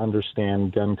trying to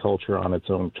understand gun culture on its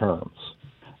own terms.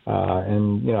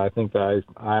 And, I think that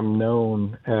I'm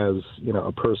known as,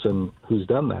 a person who's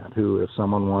done that, who if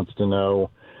someone wants to know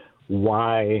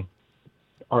why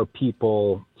are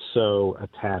people so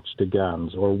attached to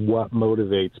guns or what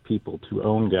motivates people to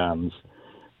own guns,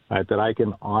 right, that I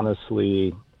can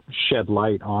honestly shed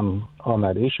light on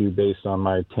that issue based on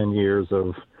my 10 years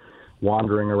of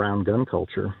wandering around gun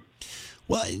culture.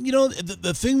 Well,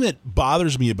 the thing that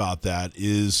bothers me about that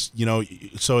is,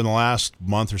 so in the last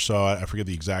month or so, I forget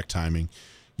the exact timing,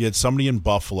 you had somebody in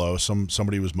Buffalo,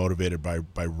 somebody was motivated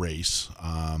by race,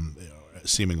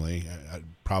 seemingly,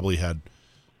 probably had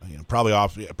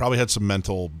some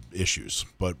mental issues,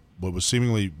 but was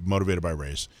seemingly motivated by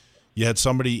race. You had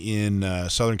somebody in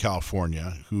Southern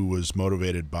California who was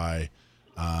motivated by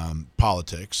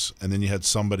politics, and then you had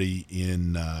somebody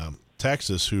in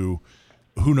Texas who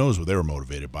knows what they were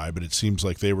motivated by, but it seems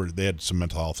like they had some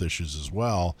mental health issues as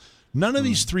well. None of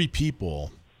these three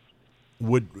people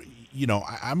would,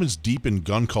 I'm as deep in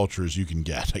gun culture as you can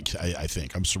get. I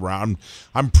think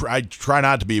I try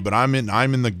not to be, but I'm in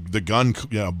the gun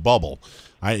bubble.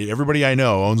 Everybody I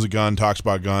know owns a gun, talks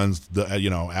about guns,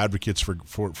 advocates for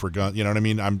guns. You know what I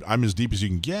mean? I'm as deep as you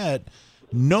can get.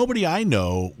 Nobody I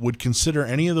know would consider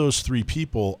any of those three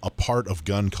people a part of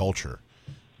gun culture.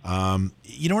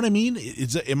 You know what I mean?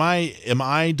 Am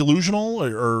I delusional,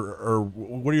 or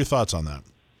what are your thoughts on that?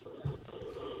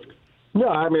 No,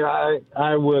 I mean,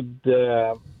 I would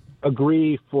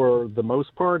agree for the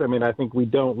most part. I mean, I think we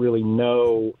don't really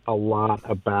know a lot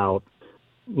about,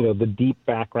 the deep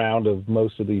background of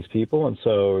most of these people. And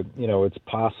so, it's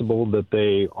possible that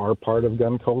they are part of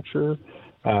gun culture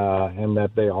and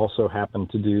that they also happen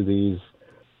to do these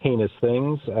heinous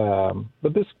things.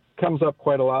 But this comes up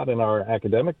quite a lot in our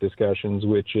academic discussions,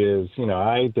 which is,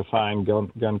 I define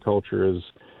gun culture as,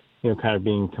 kind of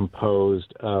being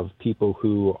composed of people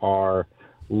who are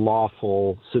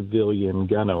lawful civilian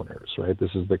gun owners, right? This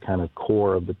is the kind of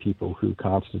core of the people who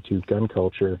constitute gun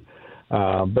culture.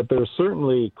 But there are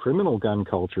certainly criminal gun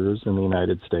cultures in the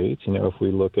United States. If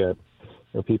we look at,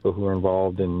 people who are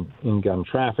involved in gun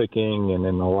trafficking and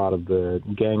in a lot of the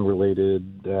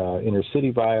gang-related inner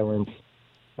city violence.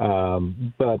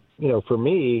 But, for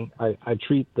me, I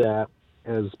treat that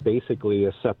as basically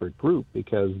a separate group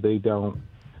because they don't,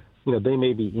 they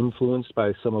may be influenced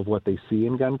by some of what they see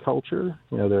in gun culture,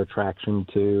 their attraction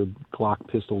to Glock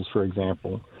pistols, for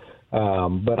example.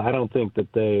 But I don't think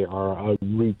that they are a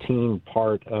routine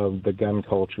part of the gun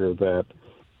culture that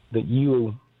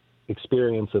you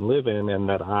experience and live in and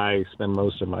that I spend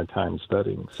most of my time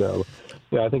studying. So,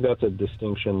 I think that's a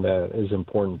distinction that is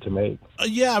important to make.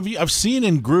 I've seen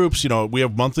in groups, we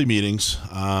have monthly meetings.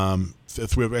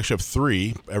 We actually have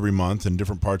 3 every month in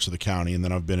different parts of the county, and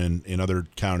then I've been in other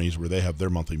counties where they have their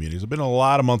monthly meetings. I've been in a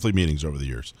lot of monthly meetings over the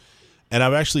years. And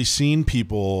I've actually seen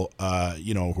people,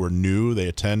 who are new, they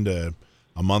attend a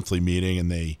monthly meeting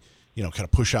and they, kind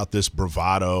of push out this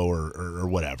bravado or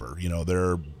whatever,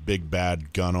 they're big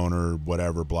bad gun owner,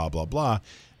 whatever, blah, blah, blah.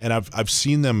 And I've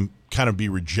seen them kind of be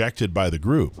rejected by the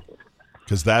group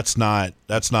because that's not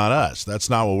us. That's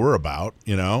not what we're about.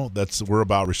 We're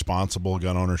about responsible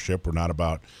gun ownership. We're not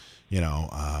about,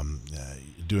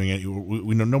 doing it.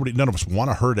 We know none of us want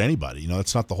to hurt anybody.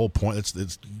 That's not the whole point. It's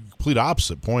the complete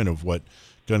opposite point of what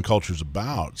gun culture is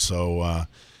about. So, I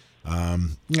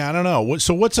don't know.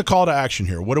 So what's the call to action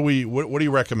here? What do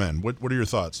you recommend? What are your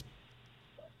thoughts?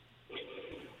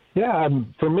 Yeah,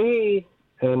 for me,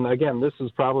 and again, this is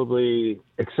probably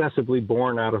excessively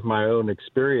born out of my own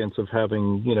experience of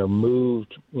having,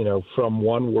 moved, from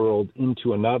one world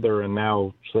into another and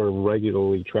now sort of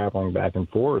regularly traveling back and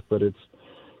forth. But it's,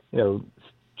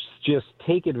 just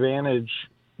take advantage.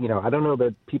 I don't know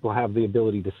that people have the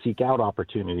ability to seek out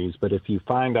opportunities, but if you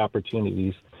find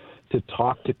opportunities to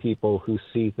talk to people who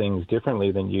see things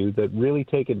differently than you, that really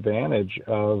take advantage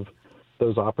of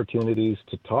those opportunities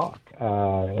to talk,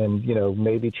 and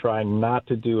maybe try not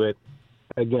to do it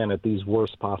again at these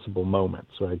worst possible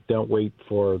moments. Right? Don't wait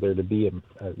for there to be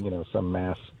some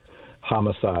mass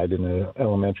homicide in an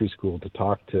elementary school to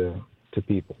talk to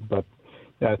people. But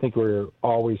I think we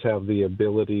always have the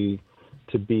ability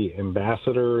to be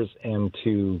ambassadors and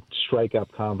to strike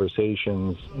up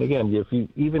conversations. And again,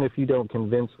 even if you don't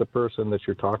convince the person that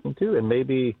you're talking to, and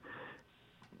maybe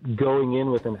going in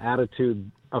with an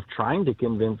attitude of trying to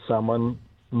convince someone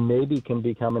maybe can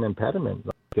become an impediment.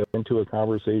 Go into a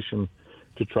conversation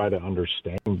to try to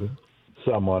understand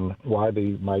someone, why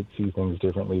they might see things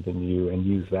differently than you, and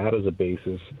use that as a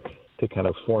basis to kind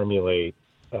of formulate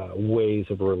ways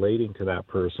of relating to that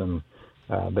person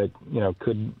that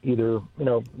could either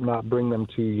not bring them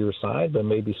to your side, but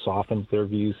maybe softens their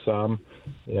views some.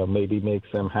 Maybe makes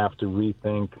them have to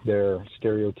rethink their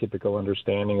stereotypical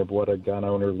understanding of what a gun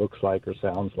owner looks like or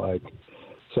sounds like.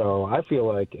 So I feel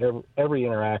like every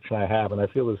interaction I have, and I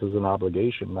feel this is an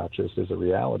obligation, not just as a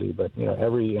reality, but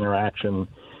every interaction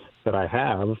that I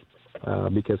have,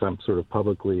 because I'm sort of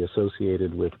publicly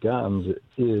associated with guns,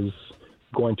 is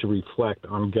going to reflect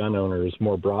on gun owners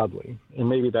more broadly. And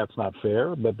maybe that's not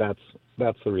fair, but that's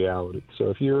the reality. So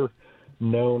if you're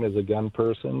known as a gun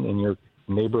person in your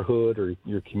neighborhood or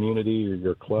your community or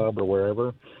your club or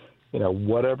wherever,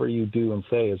 whatever you do and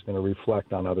say is going to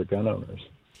reflect on other gun owners.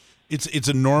 It's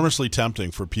enormously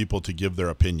tempting for people to give their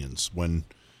opinions when,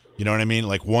 you know what I mean?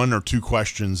 Like 1 or 2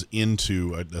 questions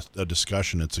into a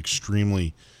discussion, it's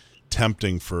extremely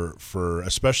tempting for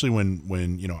especially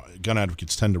when gun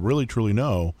advocates tend to really truly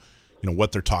know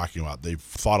what they're talking about. They've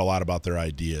thought a lot about their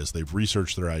ideas, they've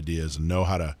researched their ideas and know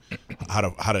how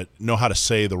to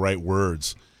say the right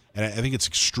words. And I think it's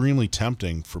extremely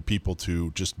tempting for people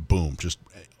to just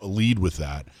lead with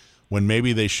that, when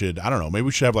maybe they should, I don't know, maybe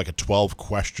we should have like a 12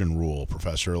 question rule,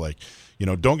 Professor, like,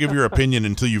 don't give your opinion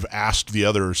until you've asked the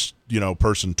other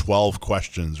person 12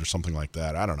 questions or something like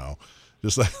that. I don't know.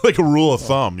 Just like a rule of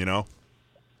thumb, Yeah.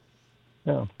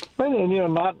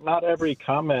 And, not every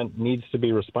comment needs to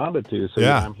be responded to. So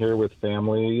yeah. I'm here with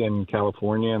family in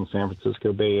California and San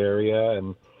Francisco Bay Area,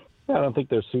 and I don't think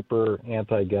they're super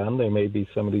anti-gun. They may be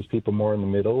some of these people more in the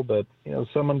middle, but,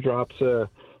 someone drops a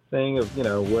thing of,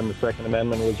 when the Second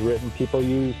Amendment was written, people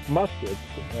used muskets,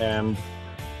 and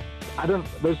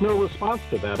there's no response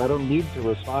to that. I don't need to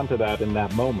respond to that in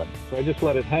that moment. So I just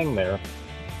let it hang there.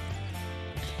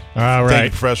 All right.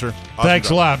 Thank you, Professor. Awesome. Thanks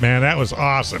a lot, man. That was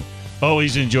awesome.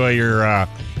 Always enjoy your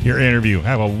interview.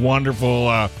 Have a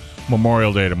wonderful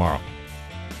Memorial Day tomorrow.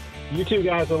 You too,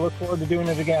 guys. I look forward to doing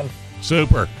it again.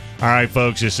 Super. All right,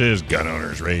 folks. This is Gun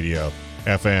Owners Radio,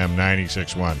 FM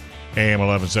 96.1, AM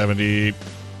 1170.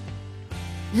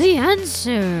 The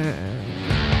Answer.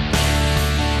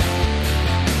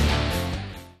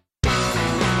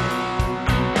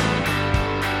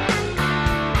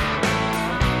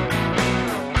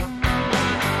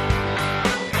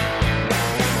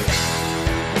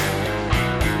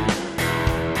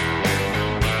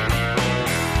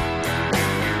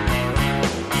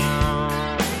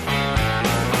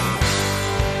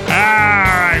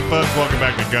 folks. Welcome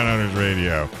back to Gun Owners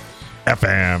Radio,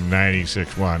 FM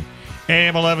 96.1,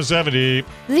 AM 1170.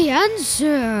 The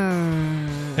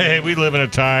Answer. Hey, we live in a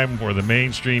time where the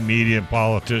mainstream media and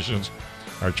politicians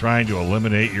are trying to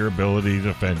eliminate your ability to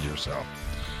defend yourself.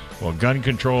 Well, gun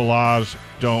control laws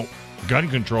don't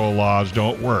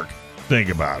work. Think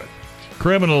about it.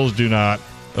 Criminals do not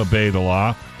obey the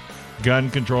law. Gun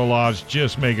control laws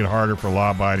just make it harder for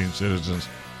law-abiding citizens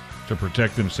to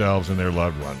protect themselves and their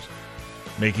loved ones.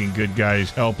 Making good guys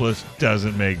helpless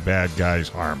doesn't make bad guys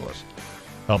harmless.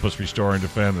 Help us restore and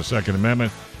defend the Second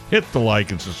Amendment. Hit the like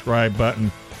and subscribe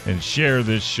button and share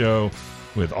this show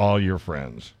with all your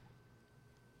friends.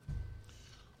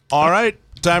 All right,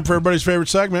 time for everybody's favorite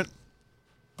segment.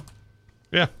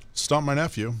 Yeah. Stump My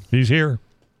Nephew. He's here.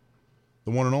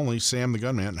 The one and only Sam the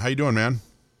Gunman. How you doing, man?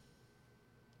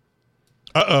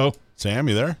 Uh-oh. Sam,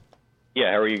 you there?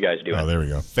 Yeah, how are you guys doing? Oh, there we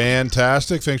go.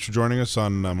 Fantastic. Thanks for joining us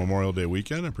on Memorial Day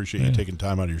weekend. I appreciate you taking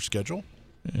time out of your schedule.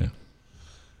 Yeah.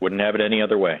 Wouldn't have it any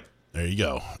other way. There you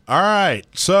go. All right.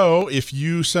 So if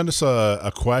you send us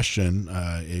a question,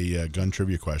 a gun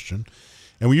trivia question,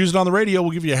 and we use it on the radio,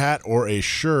 we'll give you a hat or a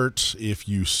shirt. If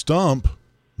you stump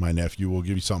my nephew, we'll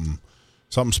give you something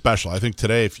special. I think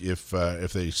today, if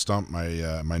they stump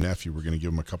my nephew, we're going to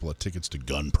give him a couple of tickets to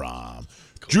Gun Prom.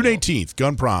 Cool. June 18th,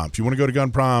 Gun Prom. If you want to go to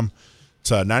Gun Prom, it's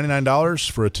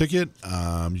 $99 for a ticket.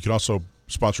 You can also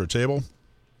sponsor a table.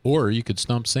 Or you could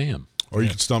stump Sam. You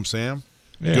could stump Sam.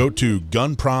 Yeah. Go to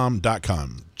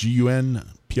gunprom.com.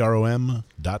 GUNPROM.com.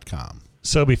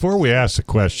 So before we ask the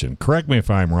question, correct me if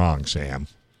I'm wrong, Sam.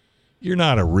 You're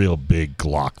not a real big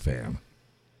Glock fan.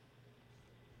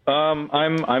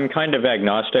 I'm kind of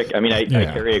agnostic. I mean, I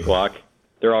carry a Glock.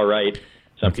 They're all right.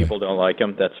 Some people don't like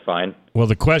them. That's fine. Well,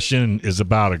 the question is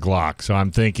about a Glock, so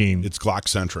I'm thinking... It's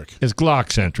Glock-centric. It's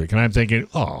Glock-centric, and I'm thinking,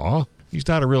 he's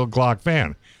not a real Glock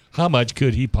fan. How much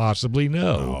could he possibly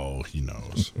know? Oh, he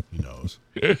knows. He knows.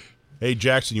 Hey,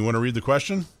 Jackson, you want to read the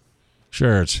question?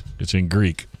 Sure, it's in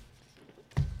Greek.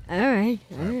 All right.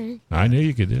 I knew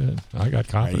you could do it. I got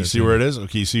confidence. You see where it is?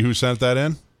 Okay, you see who sent that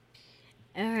in?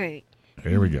 All right.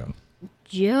 Here we go.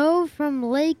 Joe from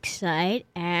Lakeside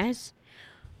asks,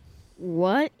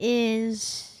 what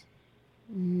is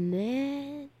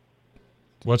meant?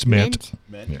 What's meant?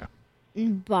 Yeah.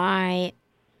 By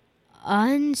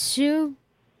unsupported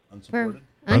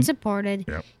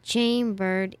Yep.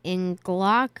 chambered in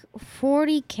Glock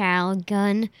 40 cal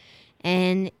gun,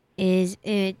 and is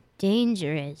it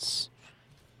dangerous?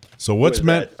 So what's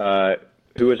meant?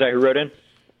 Who was that who wrote in?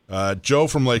 Joe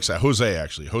from Lakeside.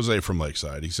 Jose from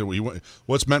Lakeside. He said,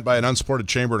 what's meant by an unsupported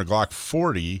chamber in a Glock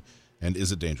 40, and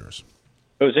is it dangerous?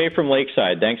 Jose from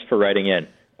Lakeside, thanks for writing in.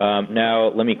 Now,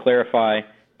 let me clarify.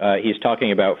 He's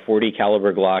talking about 40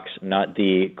 caliber Glocks, not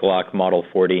the Glock Model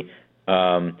 40.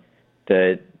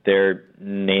 Their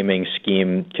naming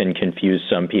scheme can confuse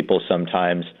some people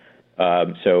sometimes.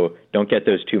 So don't get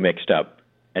those two mixed up.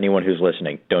 Anyone who's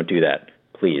listening, don't do that,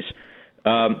 please.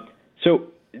 I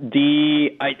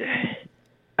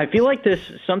feel like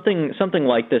something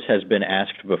like this has been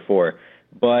asked before,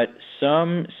 but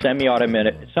some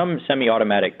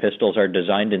semi-automatic pistols are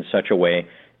designed in such a way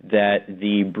that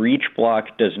the breech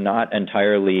block does not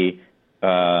entirely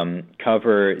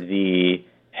cover the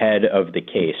head of the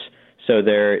case. So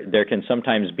there can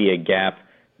sometimes be a gap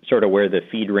sort of where the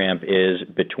feed ramp is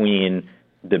between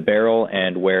the barrel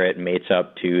and where it mates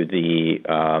up to the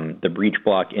breech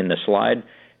block in the slide.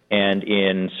 And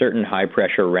in certain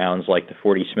high-pressure rounds like the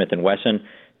 40 Smith & Wesson,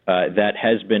 that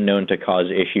has been known to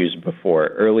cause issues before.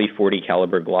 Early 40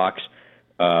 caliber Glocks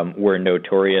were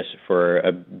notorious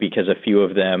because a few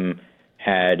of them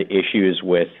had issues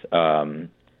with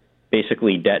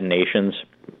basically detonations.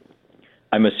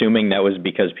 I'm assuming that was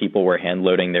because people were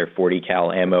hand-loading their 40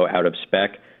 cal ammo out of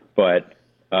spec, but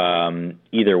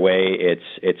either way,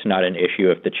 it's not an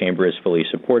issue if the chamber is fully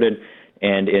supported,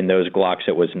 and in those Glocks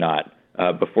it was not.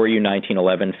 Before you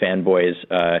 1911 fanboys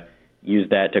use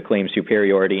that to claim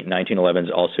superiority,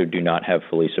 1911s also do not have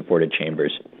fully supported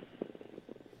chambers.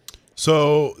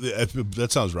 So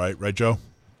that sounds right, Joe?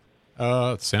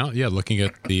 Looking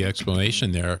at the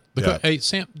explanation there. Hey,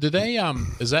 Sam, do they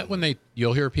is that when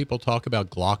you'll hear people talk about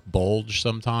Glock bulge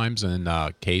sometimes in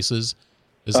cases?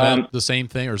 Is that the same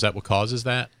thing, or is that what causes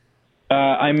that?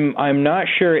 I'm not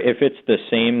sure if it's the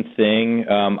same thing.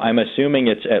 I'm assuming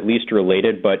it's at least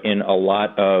related, but in a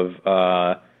lot of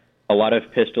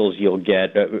pistols, you'll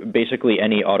get basically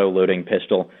any auto-loading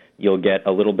pistol, you'll get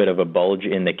a little bit of a bulge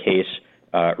in the case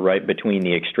right between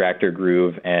the extractor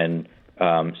groove and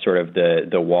sort of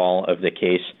the wall of the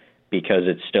case. because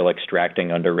it's still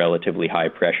extracting under relatively high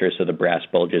pressure, so the brass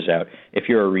bulges out. If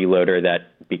you're a reloader,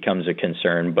 that becomes a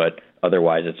concern, but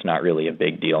otherwise it's not really a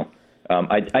big deal.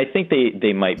 I think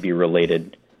they might be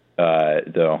related,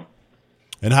 though.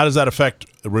 And how does that affect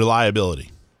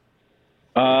reliability?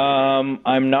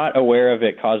 I'm not aware of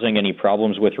it causing any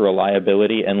problems with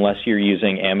reliability unless you're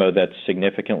using ammo that's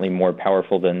significantly more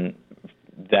powerful than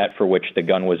that for which the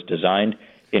gun was designed,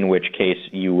 in which case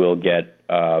you will get,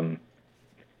 I'll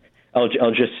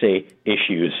just say,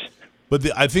 issues. But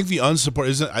I think the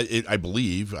unsupported, I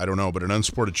believe, I don't know, but an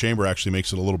unsupported chamber actually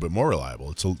makes it a little bit more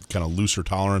reliable. It's a kind of looser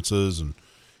tolerances and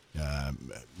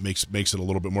makes it a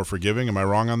little bit more forgiving. Am I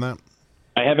wrong on that?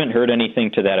 I haven't heard anything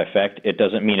to that effect. It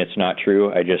doesn't mean it's not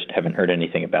true. I just haven't heard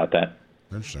anything about that.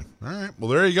 Interesting. All right. Well,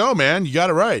 there you go, man. You got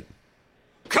it right.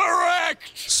 Correct!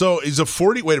 So is a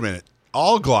 40... Wait a minute.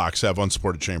 All Glocks have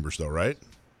unsupported chambers, though, right?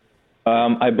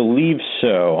 I believe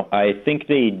so. I think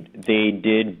they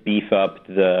did beef up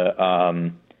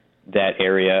the that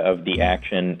area of the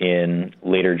action in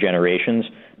later generations,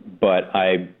 but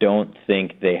I don't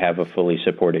think they have a fully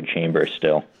supported chamber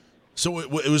still. So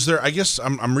was there? I guess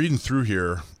I'm reading through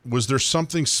here. Was there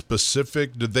something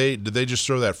specific? Did they just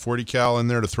throw that 40 cal in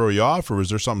there to throw you off, or was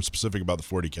there something specific about the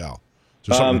 40 cal?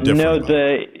 No,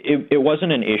 it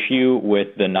wasn't an issue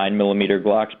with the 9mm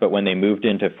Glocks, but when they moved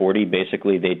into 40,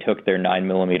 basically they took their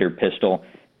 9mm pistol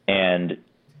and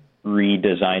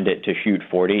redesigned it to shoot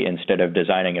 40 instead of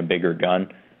designing a bigger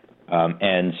gun.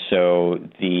 And so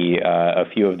a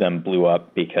few of them blew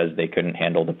up because they couldn't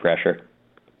handle the pressure.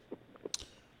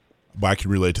 Well, I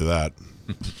can relate to that.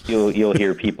 You'll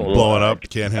hear people blowing up,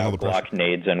 can't handle the pressure. Glock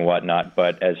nades and whatnot,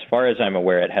 but as far as I'm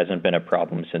aware, it hasn't been a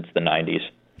problem since the 90s.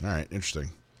 All right,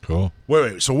 interesting. Cool.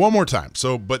 Wait. So one more time.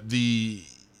 So, but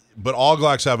all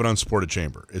Glocks have an unsupported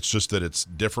chamber. It's just that it's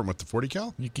different with the 40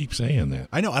 cal. You keep saying that.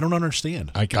 I know. I don't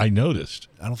understand. I noticed.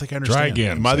 I don't think I understand. Try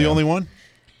again. Am I the only one?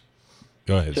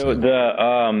 Go ahead. So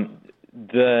Sam.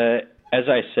 as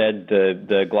I said,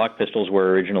 the Glock pistols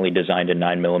were originally designed in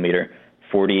 9mm.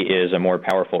 40 is a more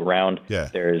powerful round. Yeah.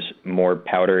 There's more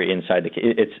powder inside the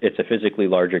case. It's a physically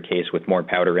larger case with more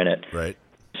powder in it. Right.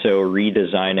 So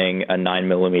redesigning a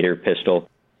 9mm pistol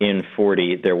in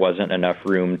 40, there wasn't enough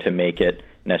room to make it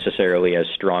necessarily as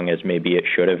strong as maybe it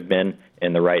should have been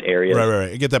in the right area.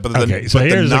 Right. I get that, but okay, so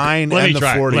here's the 9 and the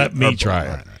 40. Let me try it.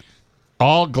 Right.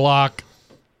 All Glock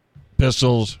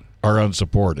pistols are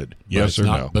unsupported. Yes or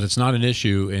no? But it's not an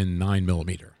issue in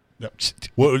 9mm.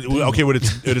 Well, okay, but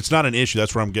it's not an issue.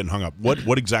 That's where I'm getting hung up.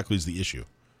 What exactly is the issue?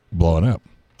 Blowing up.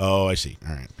 Oh, I see.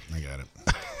 All right, I got it.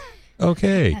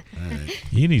 Okay. All right.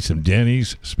 You need some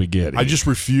Denny's spaghetti. I just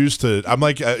refuse to. I'm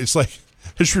like, it's like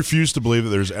I just refuse to believe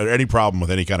that there's any problem with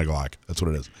any kind of Glock. That's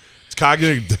what it is. It's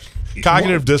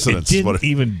cognitive dissonance. It didn't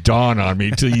even dawn on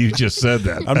me till you just said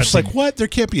that. I'm just like, what? There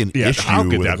can't be an issue how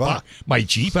could with that a Glock. My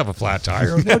Jeep have a flat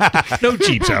tire? No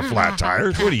Jeeps have flat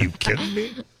tires. What are you kidding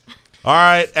me? All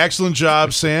right, excellent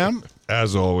job, Sam.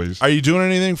 As always. Are you doing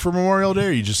anything for Memorial Day, or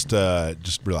are you just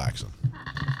relaxing?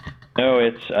 No,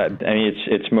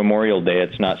 it's Memorial Day.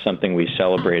 It's not something we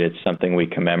celebrate. It's something we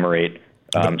commemorate.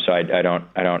 So I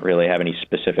don't really have any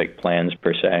specific plans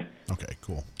per se. Okay,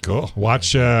 cool.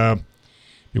 Watch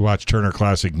you watch Turner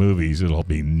Classic Movies. It'll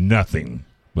be nothing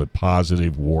but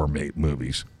positive war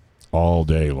movies all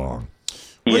day long.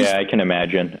 Yeah, I can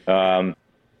imagine.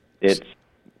 It's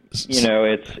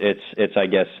I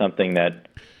guess something that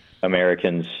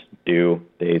Americans do.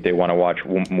 They want to watch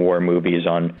war movies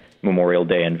on Memorial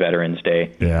Day and Veterans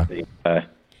Day. Yeah.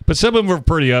 But some of them are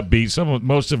pretty upbeat.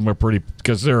 Most of them are pretty,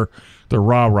 because they're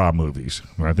rah-rah movies.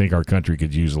 I think our country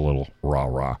could use a little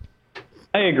rah-rah.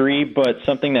 I agree, but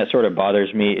something that sort of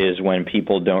bothers me is when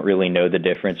people don't really know the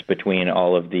difference between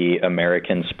all of the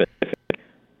American-specific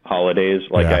holidays.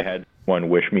 Like I had one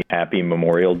wish me happy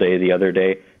Memorial Day the other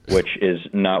day, which is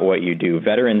not what you do.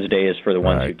 Veterans Day is for the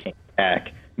ones who came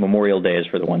back. Memorial Day is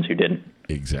for the ones who didn't.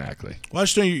 Exactly. Well, I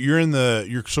just know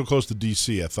you're so close to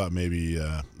D.C. I thought maybe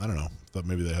I don't know. I thought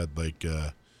maybe they had like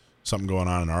something going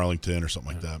on in Arlington or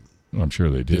something like that. I'm sure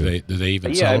they do. Do they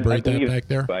even celebrate that back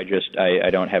there? I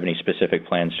don't have any specific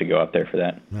plans to go up there for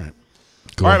that. All right.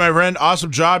 Cool. All right, my friend. Awesome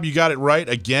job. You got it right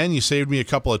again. You saved me a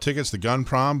couple of tickets to Gun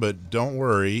Prom, but don't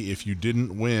worry. If you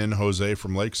didn't win Jose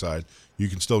from Lakeside, you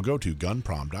can still go to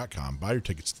gunprom.com. Buy your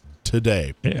tickets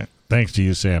today. Yeah. Thanks to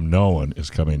you, Sam. No one is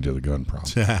coming to the Gun Prom.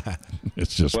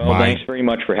 It's just thanks very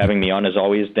much for having me on, as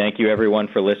always. Thank you, everyone,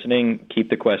 for listening. Keep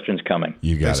the questions coming.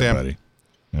 You got it, Sam. buddy.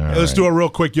 Hey, let's do it real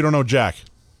quick. You don't know Jack.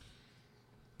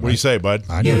 What do you say, bud?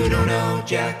 I know You don't know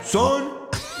Jack, son.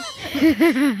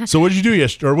 So what did you do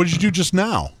yesterday, or what did you do just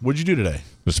now? What did you do today?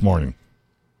 This morning.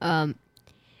 Well,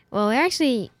 we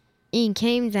actually He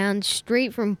came down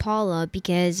straight from Paula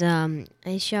because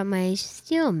I shot my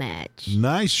steel match.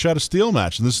 Nice. Shot a steel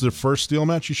match. And this is the first steel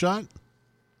match you shot?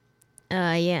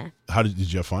 Yeah. How did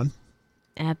you have fun?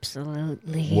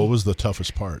 Absolutely. What was the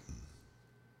toughest part?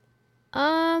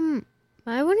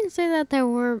 I wouldn't say that there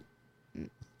were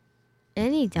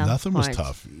any tough Nothing parts. was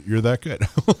tough. You're that good.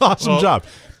 Awesome job.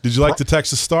 Did you like the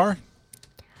Texas Star?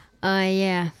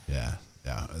 Yeah. Yeah.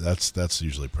 That's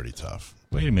usually pretty tough.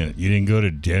 Wait a minute. You didn't go to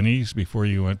Denny's before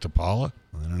you went to Paula?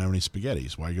 Well, they don't have any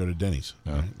spaghettis. Why go to Denny's?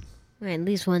 Oh. Right? I at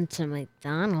least went to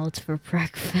McDonald's for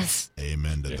breakfast.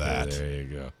 Amen to that. There you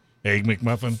go. Egg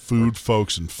McMuffin? Food,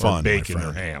 folks, and fun. Or bacon my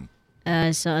or friend.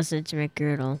 ham? Sausage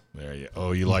McGriddle. There you.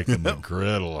 Oh, you like the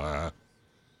McGriddle, huh?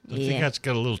 I think that's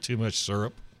got a little too much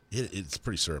syrup. It's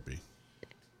pretty syrupy.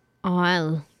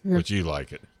 Oh, But you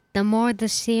like it. The more the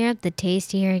syrup, the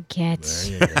tastier it gets.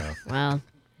 There you go. Well,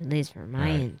 at least for my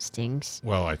instincts.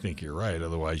 Well, I think you're right.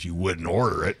 Otherwise, you wouldn't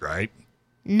order it, right?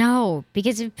 No,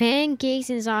 because if pancakes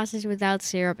and sausage without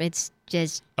syrup, it's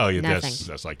just nothing.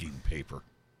 That's like eating paper.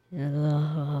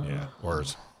 Yeah, or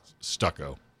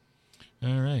stucco.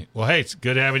 All right. Well, hey, it's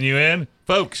good having you in.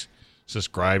 Folks,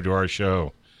 subscribe to our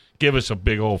show. Give us a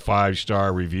big old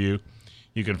 5-star review.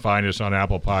 You can find us on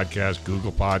Apple Podcasts,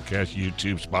 Google Podcasts,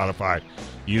 YouTube, Spotify.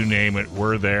 You name it,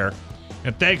 we're there.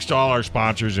 And thanks to all our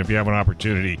sponsors. If you have an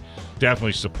opportunity,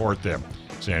 definitely support them.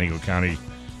 San Diego County,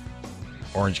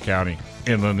 Orange County,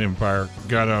 Inland Empire,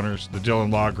 Gun Owners, the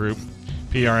Dillon Law Group,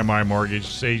 PRMI Mortgage,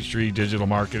 Sage Tree Digital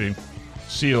Marketing,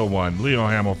 CO1, Leo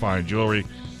Hamill Fine Jewelry,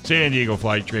 San Diego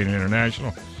Flight Training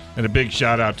International, and a big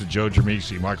shout out to Joe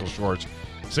Germisi, Michael Schwartz,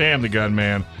 Sam the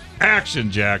Gunman,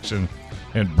 Action Jackson,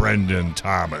 and Brendan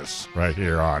Thomas right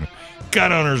here on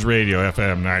Gun Owners Radio,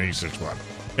 FM 96.1,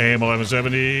 AM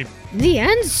 1170. The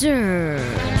Answer.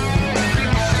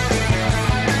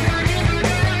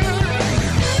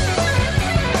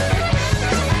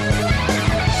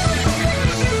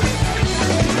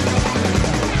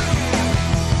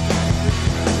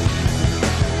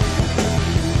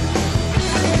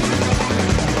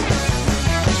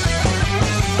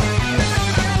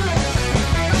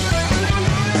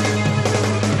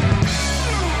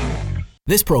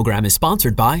 This program is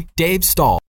sponsored by Dave Stahl.